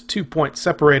 So just 2 points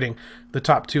separating the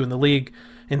top two in the league.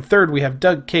 In third, we have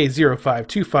Doug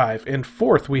K0525. In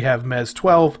fourth, we have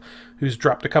Mez12, who's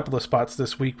dropped a couple of spots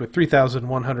this week with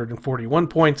 3,141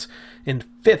 points. In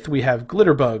fifth, we have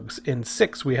Glitterbugs. In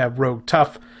sixth, we have Rogue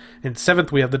Tough. In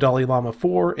seventh, we have the Dalai Lama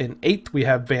 4. In eighth, we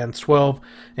have Vans 12.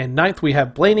 In ninth, we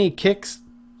have Blaney Kicks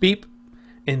Beep.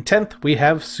 In 10th, we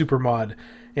have Supermod.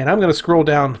 And I'm going to scroll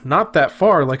down not that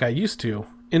far like I used to,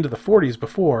 into the 40s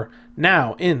before.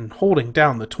 Now, in holding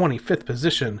down the 25th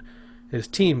position, is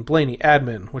Team Blaney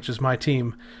Admin, which is my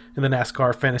team in the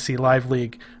NASCAR Fantasy Live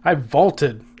League. I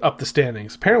vaulted up the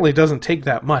standings. Apparently it doesn't take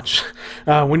that much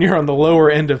when you're on the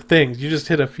lower end of things. You just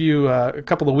hit a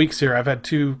couple of weeks here. I've had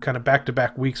two kind of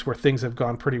back-to-back weeks where things have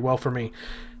gone pretty well for me,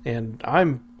 and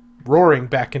I'm roaring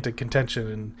back into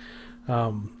contention,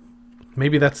 and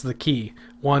maybe that's the key.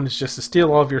 One is just to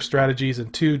steal all of your strategies,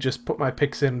 and two, just put my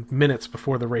picks in minutes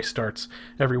before the race starts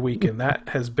every week, and that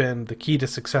has been the key to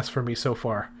success for me so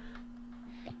far.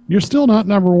 You're still not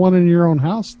number one in your own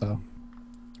house, though.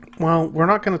 Well, we're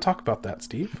not going to talk about that,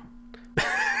 Steve.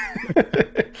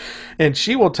 And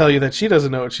she will tell you that she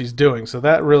doesn't know what she's doing, so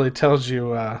that really tells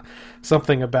you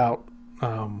something about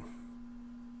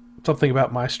something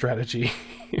about my strategy,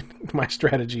 my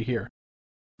strategy here.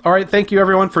 All right, thank you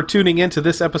everyone for tuning in to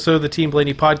this episode of the Team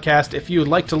Blaney podcast. If you would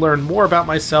like to learn more about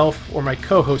myself or my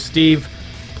co-host Steve,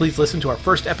 please listen to our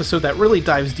first episode that really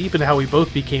dives deep into how we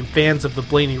both became fans of the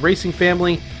Blaney racing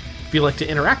family. If you'd like to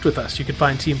interact with us, you can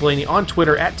find Team Blaney on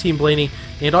Twitter at Team Blaney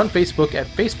and on Facebook at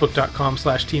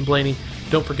facebook.com/Team Blaney.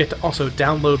 Don't forget to also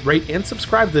download, rate, and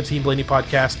subscribe to the Team Blaney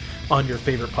podcast on your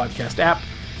favorite podcast app.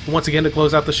 And once again, to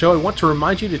close out the show, I want to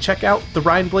remind you to check out the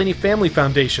Ryan Blaney Family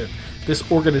Foundation. This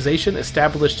organization,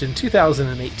 established in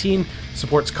 2018,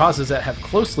 supports causes that have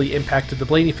closely impacted the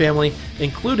Blaney family,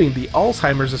 including the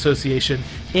Alzheimer's Association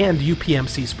and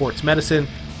UPMC Sports Medicine.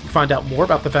 You can find out more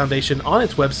about the foundation on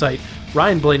its website,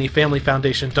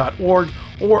 RyanBlaneyFamilyFoundation.org,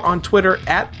 or on Twitter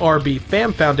at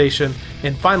RBFamFoundation,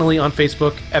 and finally on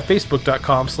Facebook at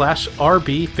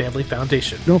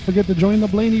Facebook.com/RBFamilyFoundation. Don't forget to join the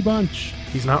Blaney Bunch.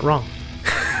 He's not wrong.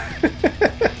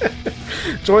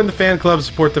 Join the fan club,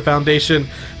 support the foundation.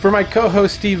 For my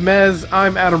co-host Steve Mez,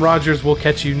 I'm Adam Rogers. We'll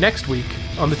catch you next week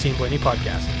on the Team Blaney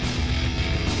podcast.